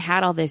hadn't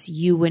had all this,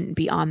 you wouldn't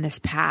be on this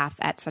path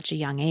at such a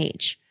young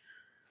age.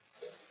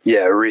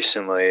 Yeah,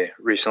 recently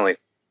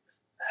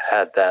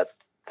had that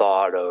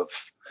thought of,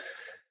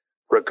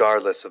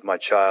 regardless of my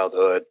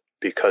childhood,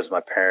 because my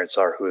parents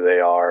are who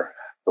they are,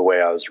 the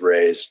way I was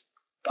raised,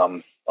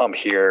 I'm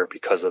here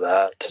because of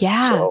that.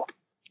 Yeah. So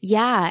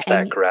yeah. It's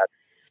that gratitude.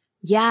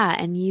 Yeah.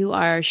 And you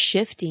are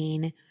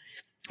shifting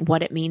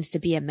what it means to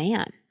be a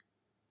man.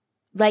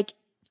 Like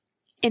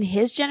in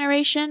his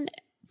generation,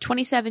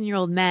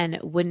 27-year-old men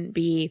wouldn't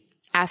be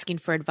asking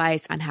for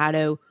advice on how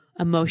to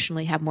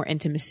emotionally have more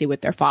intimacy with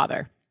their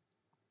father.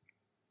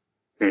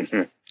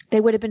 Mm-hmm.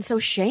 They would have been so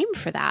shamed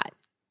for that.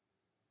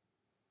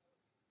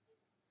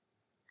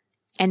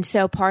 And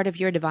so part of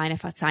your divine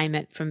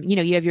assignment from,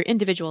 you have your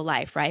individual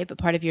life, right? But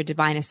part of your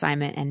divine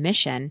assignment and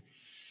mission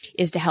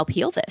is to help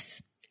heal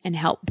this and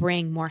help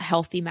bring more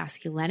healthy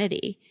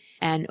masculinity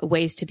and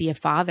ways to be a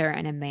father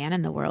and a man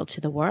in the world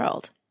to the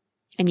world.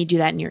 And you do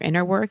that in your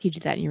inner work, you do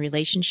that in your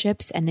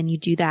relationships, and then you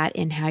do that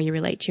in how you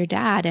relate to your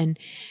dad. And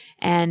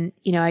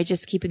I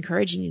just keep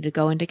encouraging you to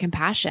go into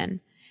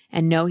compassion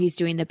and know he's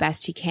doing the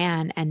best he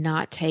can and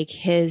not take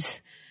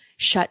his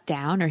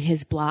shutdown or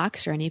his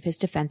blocks or any of his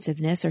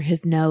defensiveness or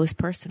his no's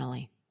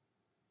personally.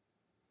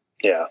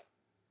 Yeah.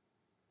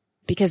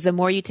 Because the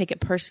more you take it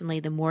personally,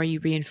 the more you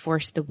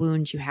reinforce the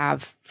wounds you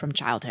have from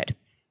childhood.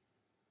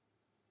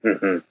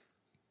 Mm-hmm.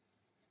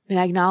 And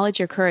acknowledge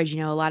your courage.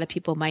 A lot of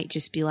people might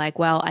just be like,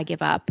 well, I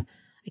give up.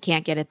 I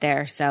can't get it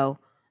there, so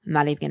I'm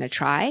not even going to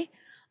try.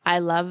 I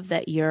love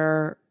that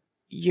you're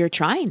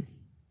trying,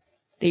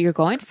 that you're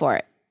going for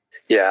it.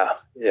 Yeah.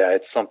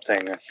 It's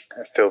something I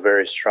feel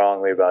very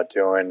strongly about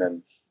doing.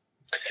 And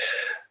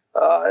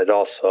it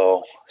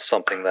also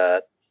something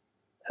that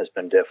has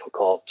been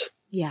difficult.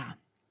 Yeah.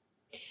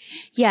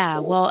 Yeah.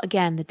 Well,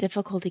 again, the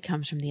difficulty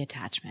comes from the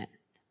attachment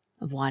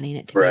of wanting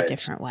it to be a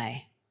different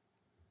way.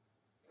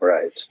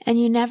 Right. And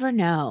you never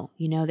know.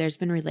 There's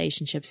been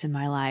relationships in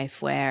my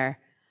life where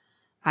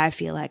I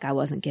feel like I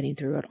wasn't getting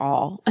through it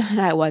all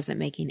and I wasn't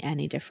making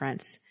any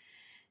difference.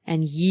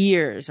 And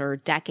years or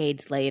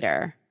decades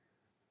later,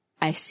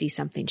 I see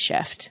something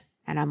shift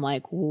and I'm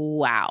like,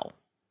 wow.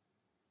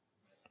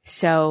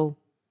 So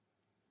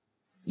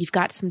you've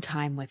got some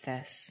time with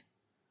this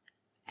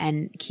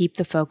and keep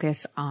the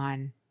focus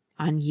on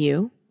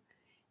you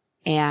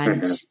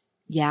and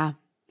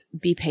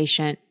be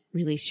patient,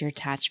 release your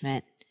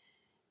attachment.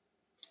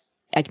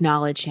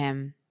 Acknowledge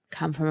him,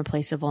 come from a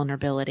place of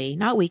vulnerability,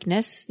 not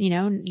weakness.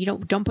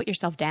 Don't put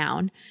yourself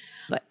down,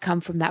 but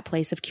come from that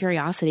place of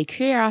curiosity.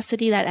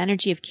 Curiosity, that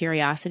energy of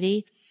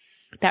curiosity,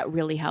 that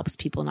really helps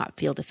people not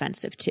feel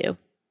defensive too.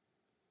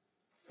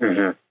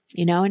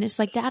 Mm-hmm. And it's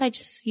like, Dad, I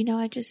just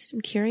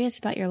am curious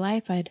about your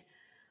life. I'd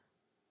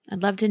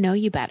love to know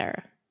you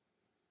better.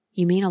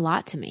 You mean a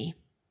lot to me.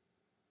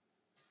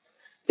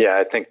 Yeah,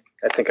 I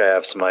think I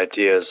have some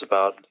ideas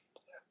about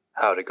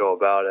how to go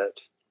about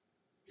it.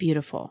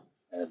 Beautiful.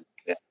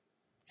 Yeah.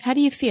 How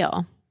do you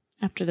feel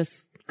after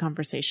this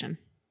conversation?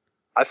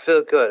 I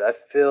feel good. I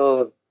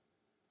feel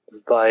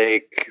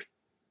like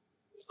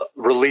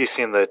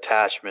releasing the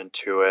attachment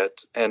to it.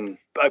 And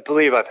I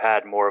believe I've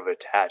had more of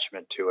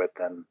attachment to it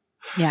than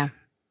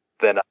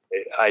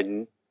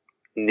I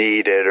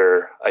needed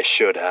or I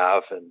should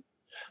have. And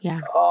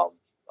I'll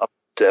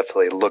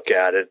definitely look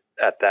at it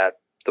at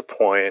the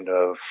point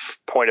of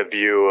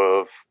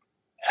view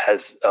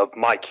of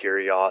my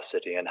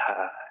curiosity and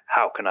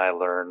how can I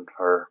learn,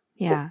 or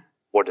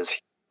what does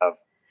he have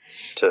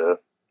to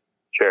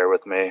share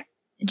with me?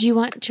 Do you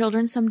want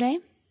children someday?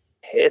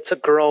 It's a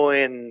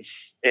growing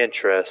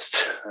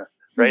interest.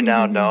 Right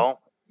now, no.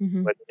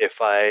 Mm-hmm. But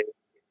if I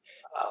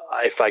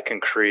can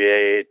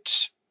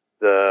create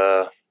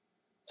the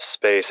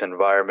space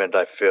environment,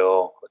 I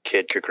feel a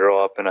kid could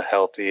grow up in a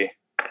healthy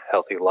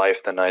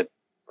life, then I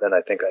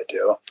think I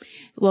do.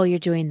 Well, you're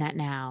doing that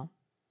now.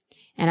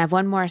 And I have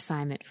one more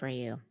assignment for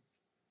you.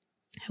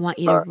 I want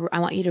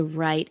you to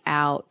write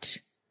out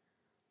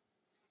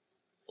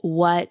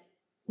what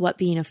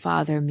being a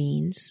father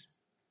means,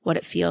 what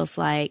it feels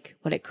like,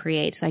 what it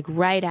creates. Like,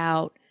 write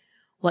out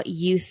what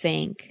you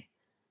think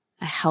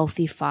a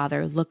healthy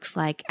father looks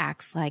like,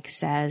 acts like,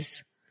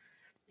 says,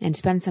 and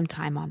spend some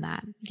time on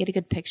that. Get a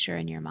good picture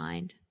in your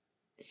mind.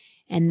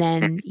 And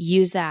then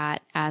use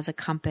that as a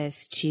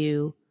compass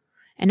to,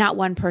 and not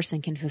one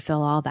person can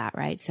fulfill all that,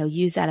 right? So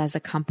use that as a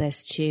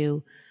compass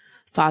to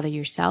father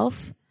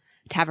yourself,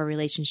 to have a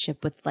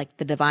relationship with like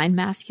the divine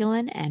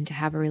masculine, and to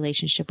have a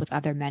relationship with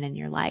other men in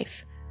your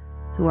life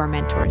who are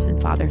mentors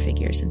and father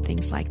figures and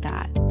things like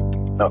that.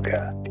 Okay.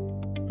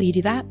 Will you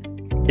do that?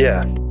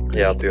 Yeah,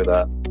 I'll do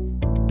that.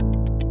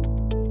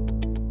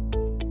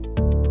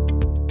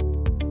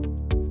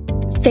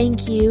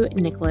 Thank you,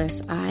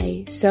 Nicholas.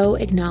 I so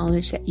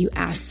acknowledge that you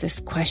asked this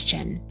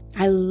question.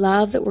 I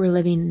love that we're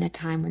living in a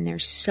time when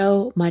there's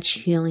so much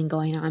healing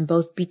going on,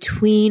 both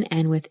between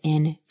and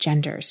within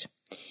genders.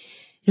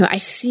 I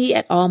see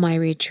at all my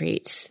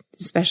retreats,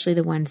 especially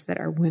the ones that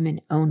are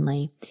women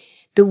only,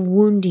 the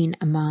wounding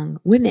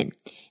among women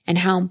and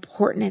how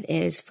important it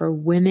is for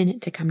women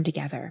to come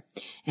together.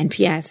 And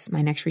P.S.,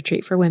 my next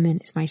retreat for women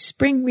is my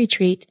spring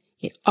retreat.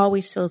 It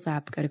always fills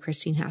up. Go to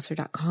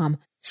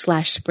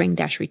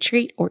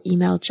christinehassler.com/spring-retreat or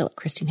email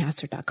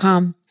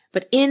jill@christinehassler.com.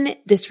 But in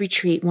this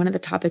retreat, one of the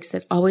topics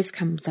that always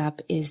comes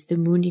up is the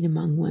wounding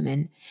among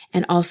women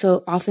and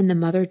also often the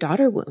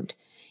mother-daughter wound.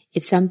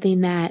 It's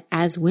something that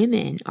as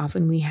women,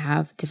 often we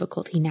have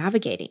difficulty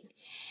navigating.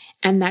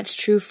 And that's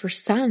true for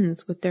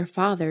sons with their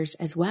fathers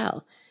as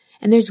well.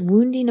 And there's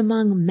wounding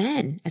among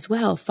men as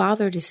well,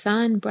 father to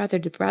son, brother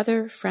to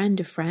brother, friend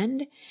to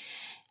friend.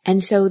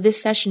 And so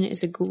this session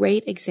is a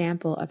great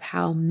example of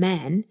how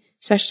men,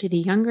 especially the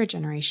younger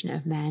generation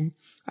of men,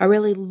 are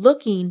really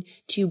looking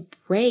to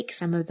break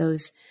some of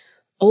those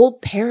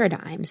old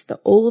paradigms, the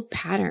old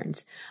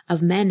patterns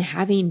of men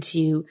having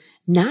to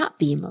not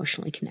be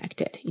emotionally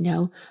connected,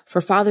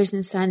 for fathers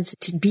and sons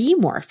to be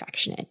more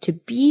affectionate, to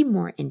be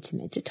more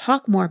intimate, to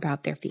talk more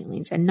about their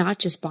feelings and not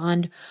just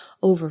bond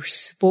over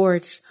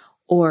sports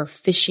or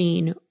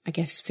fishing. I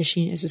guess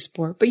fishing is a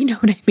sport, but you know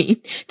what I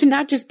mean? To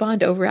not just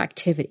bond over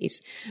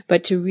activities,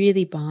 but to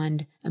really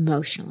bond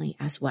emotionally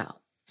as well.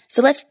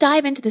 So let's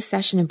dive into the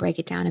session and break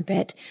it down a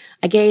bit.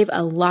 I gave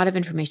a lot of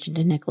information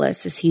to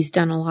Nicholas as he's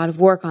done a lot of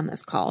work on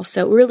this call.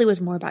 So it really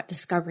was more about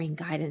discovering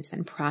guidance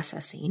and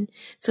processing.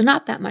 So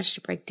not that much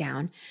to break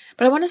down,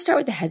 but I want to start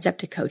with the heads up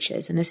to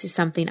coaches. And this is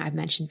something I've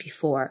mentioned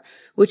before,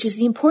 which is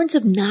the importance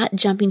of not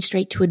jumping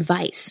straight to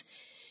advice.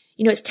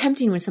 It's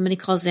tempting when somebody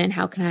calls in,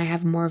 how can I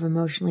have more of an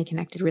emotionally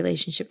connected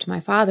relationship to my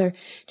father,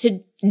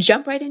 to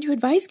jump right into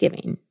advice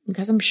giving?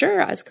 Because I'm sure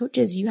as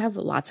coaches, you have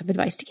lots of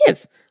advice to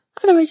give.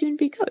 Otherwise, you wouldn't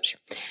be a coach.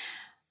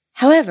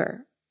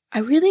 However, I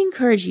really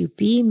encourage you,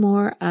 be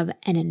more of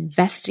an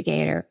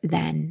investigator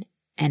than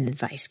an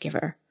advice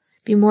giver.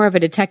 Be more of a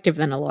detective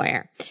than a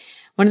lawyer.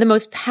 One of the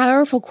most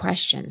powerful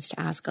questions to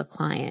ask a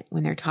client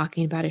when they're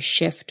talking about a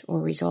shift or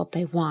result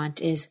they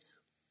want is,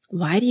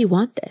 why do you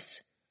want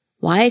this?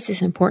 Why is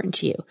this important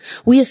to you?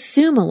 We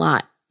assume a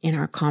lot in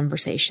our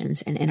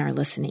conversations and in our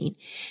listening.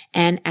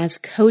 And as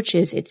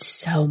coaches, it's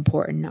so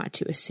important not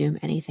to assume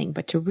anything,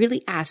 but to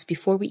really ask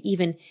before we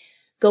even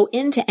go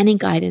into any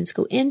guidance,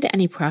 go into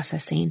any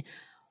processing.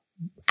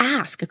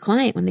 Ask a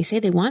client when they say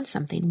they want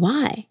something,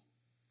 why?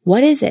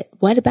 What is it?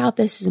 What about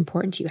this is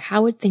important to you?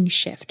 How would things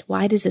shift?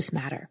 Why does this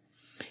matter?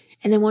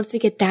 And then once we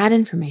get that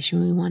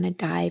information, we want to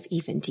dive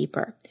even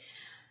deeper.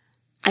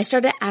 I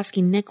started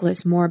asking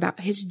Nicholas more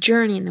about his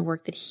journey and the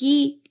work that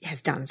he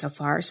has done so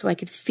far so I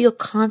could feel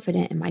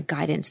confident in my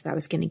guidance that I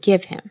was going to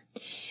give him.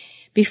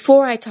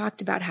 Before I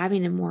talked about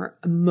having a more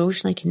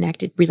emotionally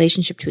connected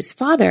relationship to his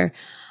father,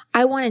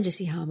 I wanted to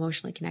see how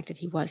emotionally connected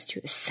he was to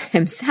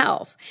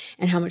himself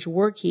and how much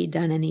work he had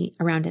done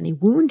around any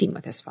wounding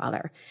with his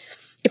father.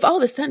 If all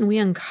of a sudden we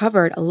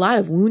uncovered a lot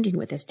of wounding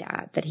with his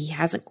dad that he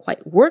hasn't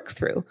quite worked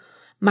through,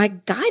 my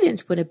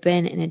guidance would have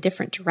been in a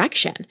different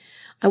direction.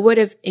 I would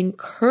have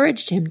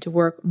encouraged him to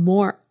work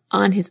more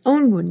on his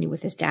own wounding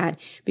with his dad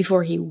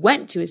before he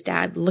went to his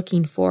dad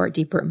looking for a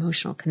deeper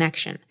emotional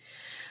connection.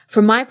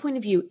 From my point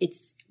of view,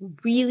 it's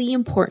really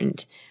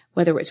important,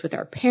 whether it's with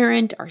our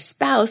parent, our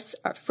spouse,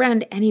 our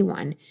friend,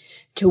 anyone,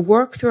 to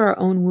work through our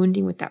own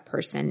wounding with that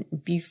person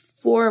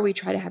before we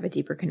try to have a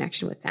deeper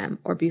connection with them,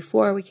 or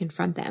before we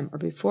confront them, or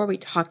before we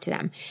talk to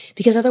them,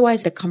 because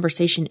otherwise the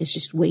conversation is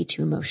just way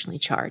too emotionally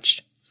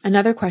charged.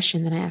 Another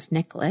question that I asked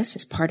Nicholas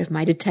as part of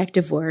my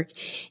detective work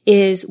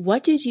is,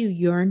 what did you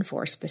yearn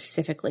for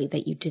specifically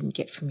that you didn't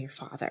get from your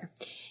father?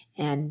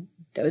 And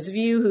those of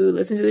you who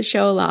listen to the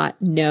show a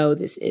lot know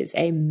this is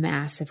a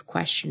massive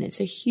question.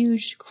 It's a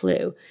huge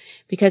clue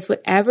because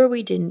whatever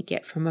we didn't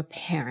get from a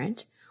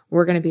parent,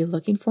 we're going to be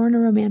looking for in a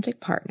romantic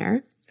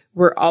partner.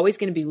 We're always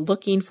going to be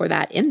looking for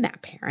that in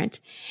that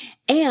parent.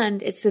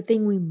 And it's the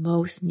thing we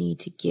most need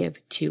to give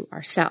to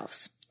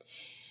ourselves.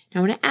 Now,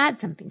 I want to add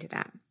something to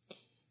that.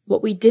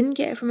 What we didn't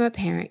get from a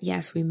parent,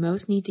 yes, we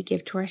most need to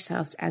give to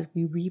ourselves as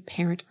we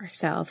reparent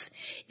ourselves.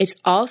 It's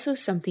also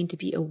something to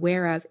be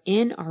aware of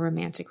in our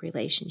romantic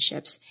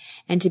relationships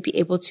and to be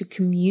able to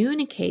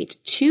communicate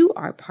to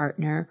our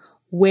partner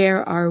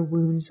where our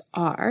wounds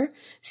are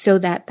so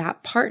that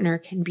that partner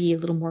can be a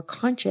little more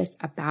conscious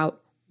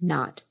about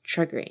not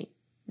triggering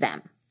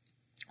them.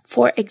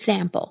 For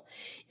example,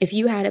 if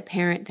you had a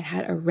parent that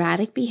had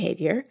erratic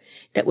behavior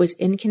that was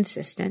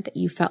inconsistent, that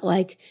you felt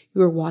like you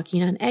were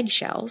walking on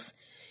eggshells,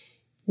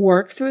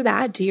 work through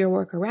that, do your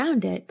work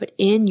around it, but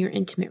in your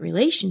intimate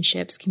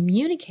relationships,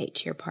 communicate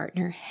to your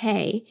partner,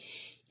 hey,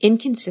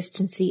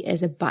 inconsistency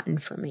is a button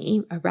for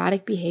me.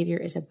 Erratic behavior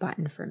is a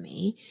button for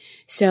me.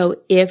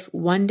 So if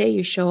one day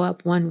you show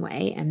up one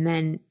way and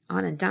then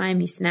on a dime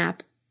you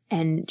snap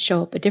and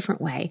show up a different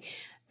way,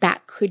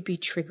 that could be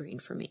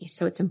triggering for me.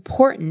 So it's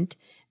important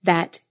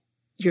that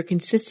you're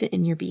consistent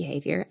in your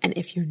behavior. And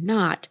if you're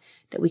not,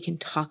 that we can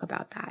talk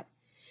about that.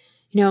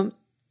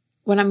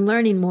 What I'm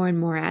learning more and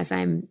more as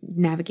I'm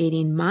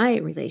navigating my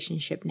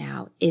relationship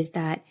now is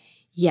that,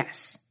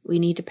 yes, we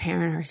need to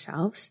parent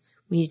ourselves.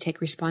 We need to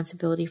take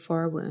responsibility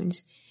for our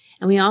wounds.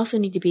 And we also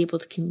need to be able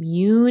to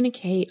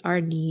communicate our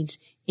needs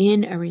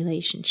in a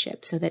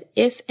relationship so that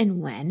if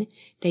and when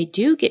they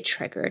do get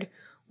triggered,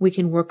 we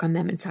can work on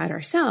them inside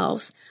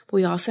ourselves, but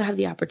we also have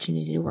the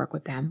opportunity to work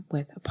with them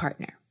with a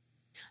partner.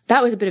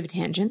 That was a bit of a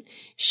tangent.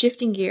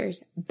 Shifting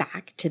gears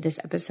back to this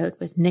episode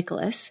with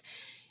Nicholas,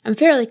 I'm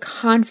fairly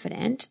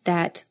confident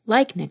that,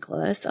 like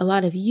Nicholas, a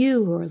lot of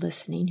you who are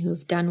listening who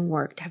have done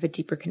work to have a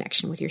deeper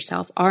connection with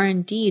yourself are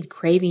indeed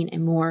craving a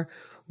more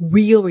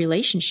real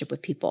relationship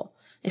with people,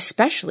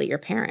 especially your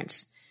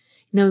parents.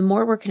 The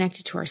more we're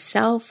connected to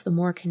ourselves, the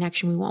more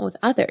connection we want with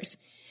others.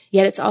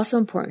 Yet it's also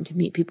important to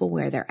meet people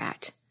where they're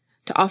at,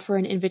 to offer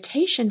an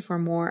invitation for a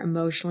more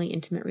emotionally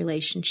intimate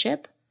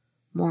relationship.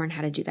 More on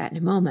how to do that in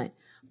a moment.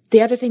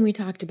 The other thing we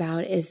talked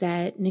about is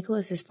that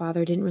Nicholas's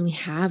father didn't really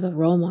have a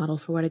role model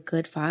for what a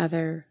good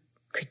father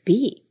could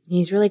be.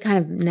 He's really kind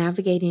of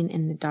navigating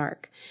in the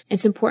dark.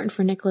 It's important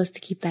for Nicholas to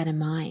keep that in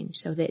mind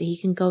so that he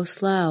can go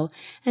slow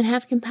and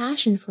have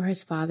compassion for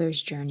his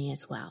father's journey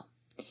as well.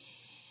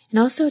 And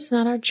also, it's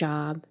not our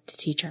job to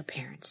teach our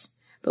parents,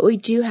 but we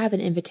do have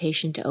an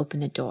invitation to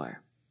open the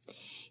door.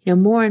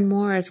 More and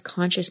more as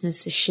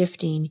consciousness is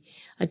shifting,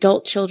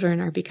 adult children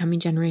are becoming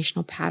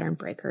generational pattern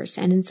breakers.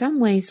 And in some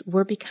ways,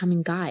 we're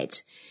becoming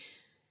guides.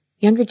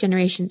 Younger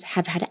generations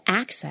have had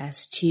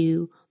access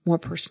to more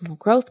personal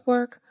growth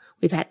work.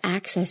 We've had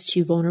access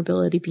to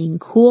vulnerability being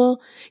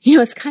cool.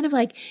 It's kind of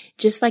like,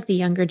 just like the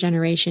younger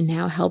generation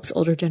now helps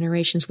older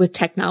generations with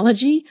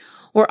technology,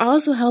 we're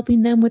also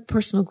helping them with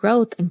personal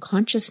growth and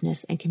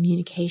consciousness and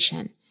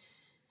communication.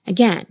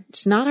 Again,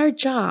 it's not our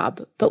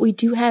job, but we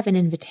do have an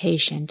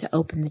invitation to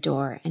open the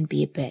door and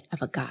be a bit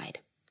of a guide.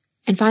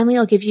 And finally,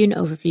 I'll give you an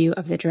overview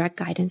of the direct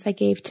guidance I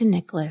gave to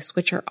Nicholas,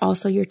 which are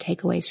also your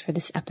takeaways for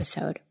this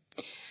episode.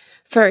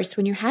 First,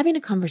 when you're having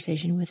a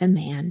conversation with a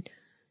man,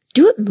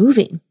 do it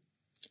moving.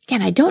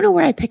 Again, I don't know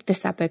where I picked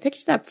this up. I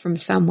picked it up from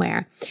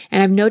somewhere,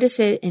 and I've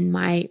noticed it in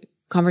my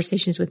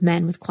conversations with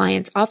men, with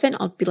clients. Often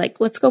I'll be like,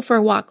 let's go for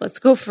a walk. Let's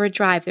go for a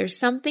drive. There's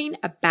something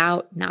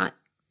about not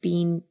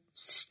being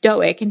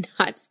stoic and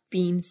not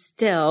being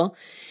still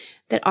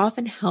that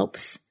often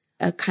helps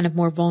a kind of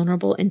more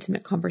vulnerable,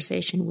 intimate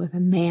conversation with a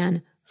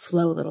man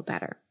flow a little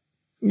better.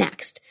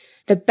 Next,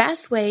 the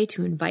best way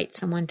to invite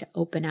someone to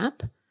open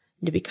up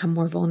and to become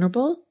more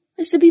vulnerable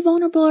is to be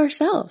vulnerable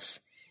ourselves,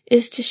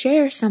 is to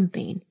share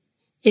something,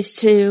 is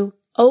to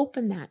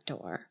open that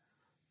door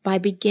by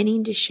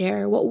beginning to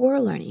share what we're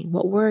learning,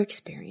 what we're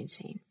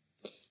experiencing.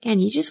 Again,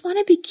 you just want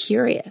to be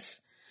curious.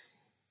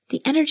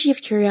 The energy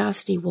of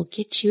curiosity will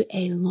get you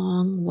a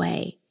long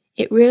way.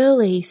 It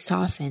really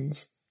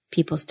softens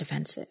people's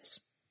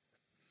defenses.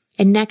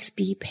 And next,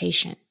 be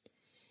patient,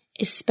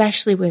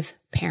 especially with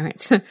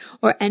parents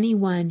or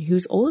anyone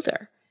who's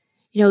older.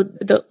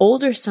 The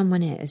older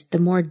someone is, the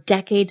more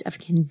decades of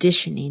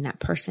conditioning that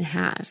person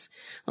has.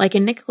 Like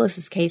in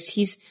Nicholas's case,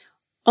 he's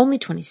only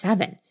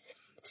 27.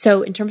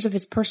 So in terms of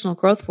his personal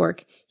growth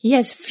work, he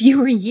has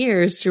fewer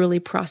years to really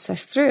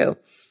process through.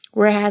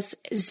 Whereas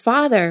his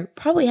father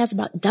probably has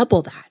about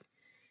double that.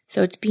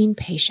 So it's being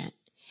patient.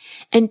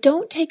 And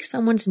don't take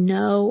someone's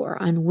no or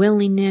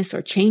unwillingness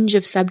or change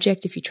of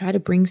subject if you try to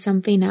bring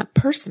something up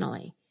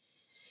personally.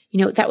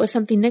 That was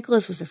something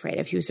Nicholas was afraid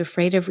of. He was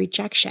afraid of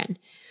rejection.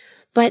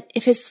 But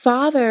if his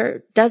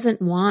father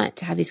doesn't want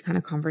to have these kind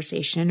of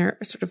conversation or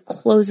sort of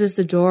closes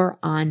the door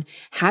on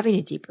having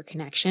a deeper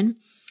connection,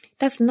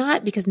 that's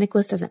not because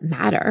Nicholas doesn't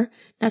matter.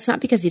 That's not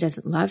because he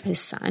doesn't love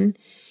his son.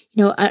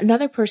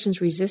 Another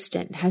person's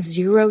resistance has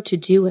zero to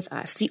do with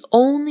us. The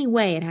only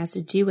way it has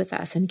to do with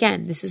us, and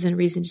again, this isn't a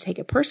reason to take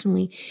it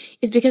personally,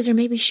 is because there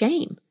may be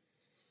shame.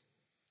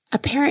 A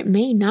parent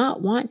may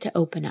not want to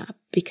open up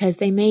because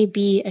they may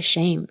be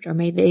ashamed or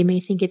they may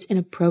think it's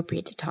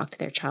inappropriate to talk to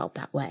their child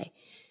that way.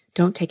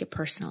 Don't take it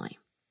personally.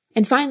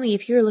 And finally,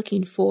 if you're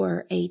looking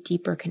for a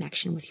deeper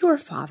connection with your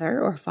father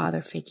or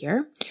father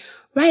figure,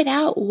 write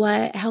out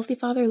what a healthy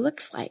father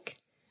looks like,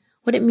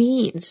 what it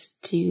means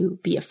to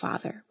be a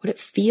father, what it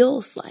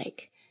feels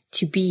like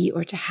to be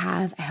or to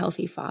have a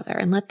healthy father,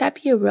 and let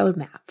that be a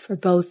roadmap for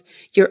both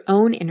your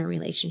own inner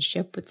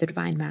relationship with the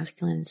divine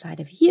masculine inside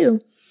of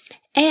you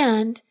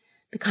and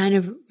the kind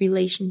of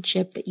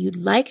relationship that you'd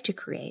like to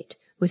create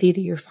with either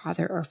your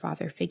father or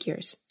father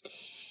figures.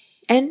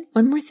 And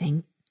one more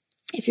thing,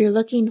 if you're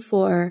looking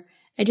for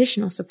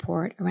additional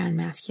support around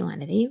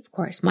masculinity, of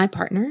course, my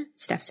partner,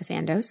 Steph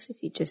Stefandos,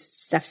 if you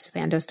just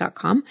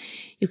stephstefandos.com,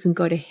 you can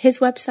go to his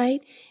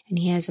website and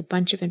he has a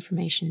bunch of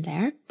information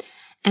there.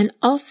 And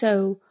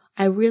also,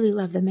 I really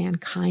love the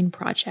Mankind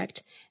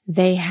Project.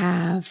 They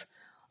have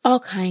all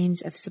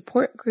kinds of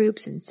support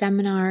groups and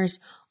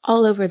seminars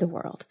all over the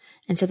world.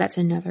 And so that's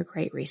another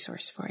great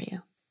resource for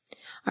you.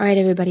 All right,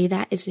 everybody,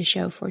 that is the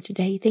show for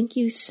today. Thank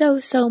you so,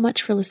 so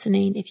much for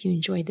listening. If you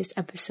enjoyed this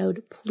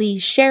episode,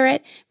 please share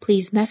it.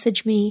 Please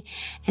message me.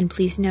 And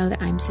please know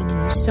that I'm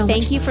sending you so much.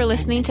 Thank you for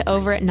listening to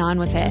Over It and On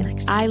With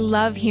It. I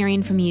love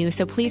hearing from you.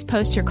 So please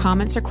post your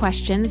comments or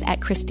questions at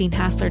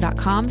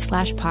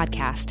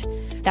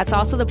christinehassler.com/podcast. That's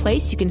also the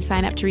place you can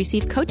sign up to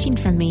receive coaching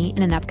from me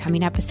in an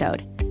upcoming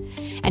episode.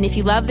 And if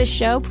you love this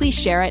show, please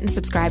share it and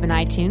subscribe in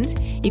iTunes.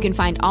 You can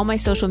find all my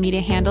social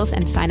media handles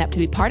and sign up to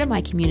be part of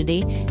my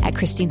community at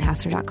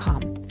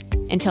christinehassler.com.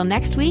 Until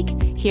next week,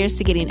 here's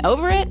to getting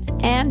over it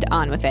and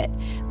on with it.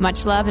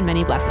 Much love and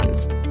many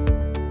blessings.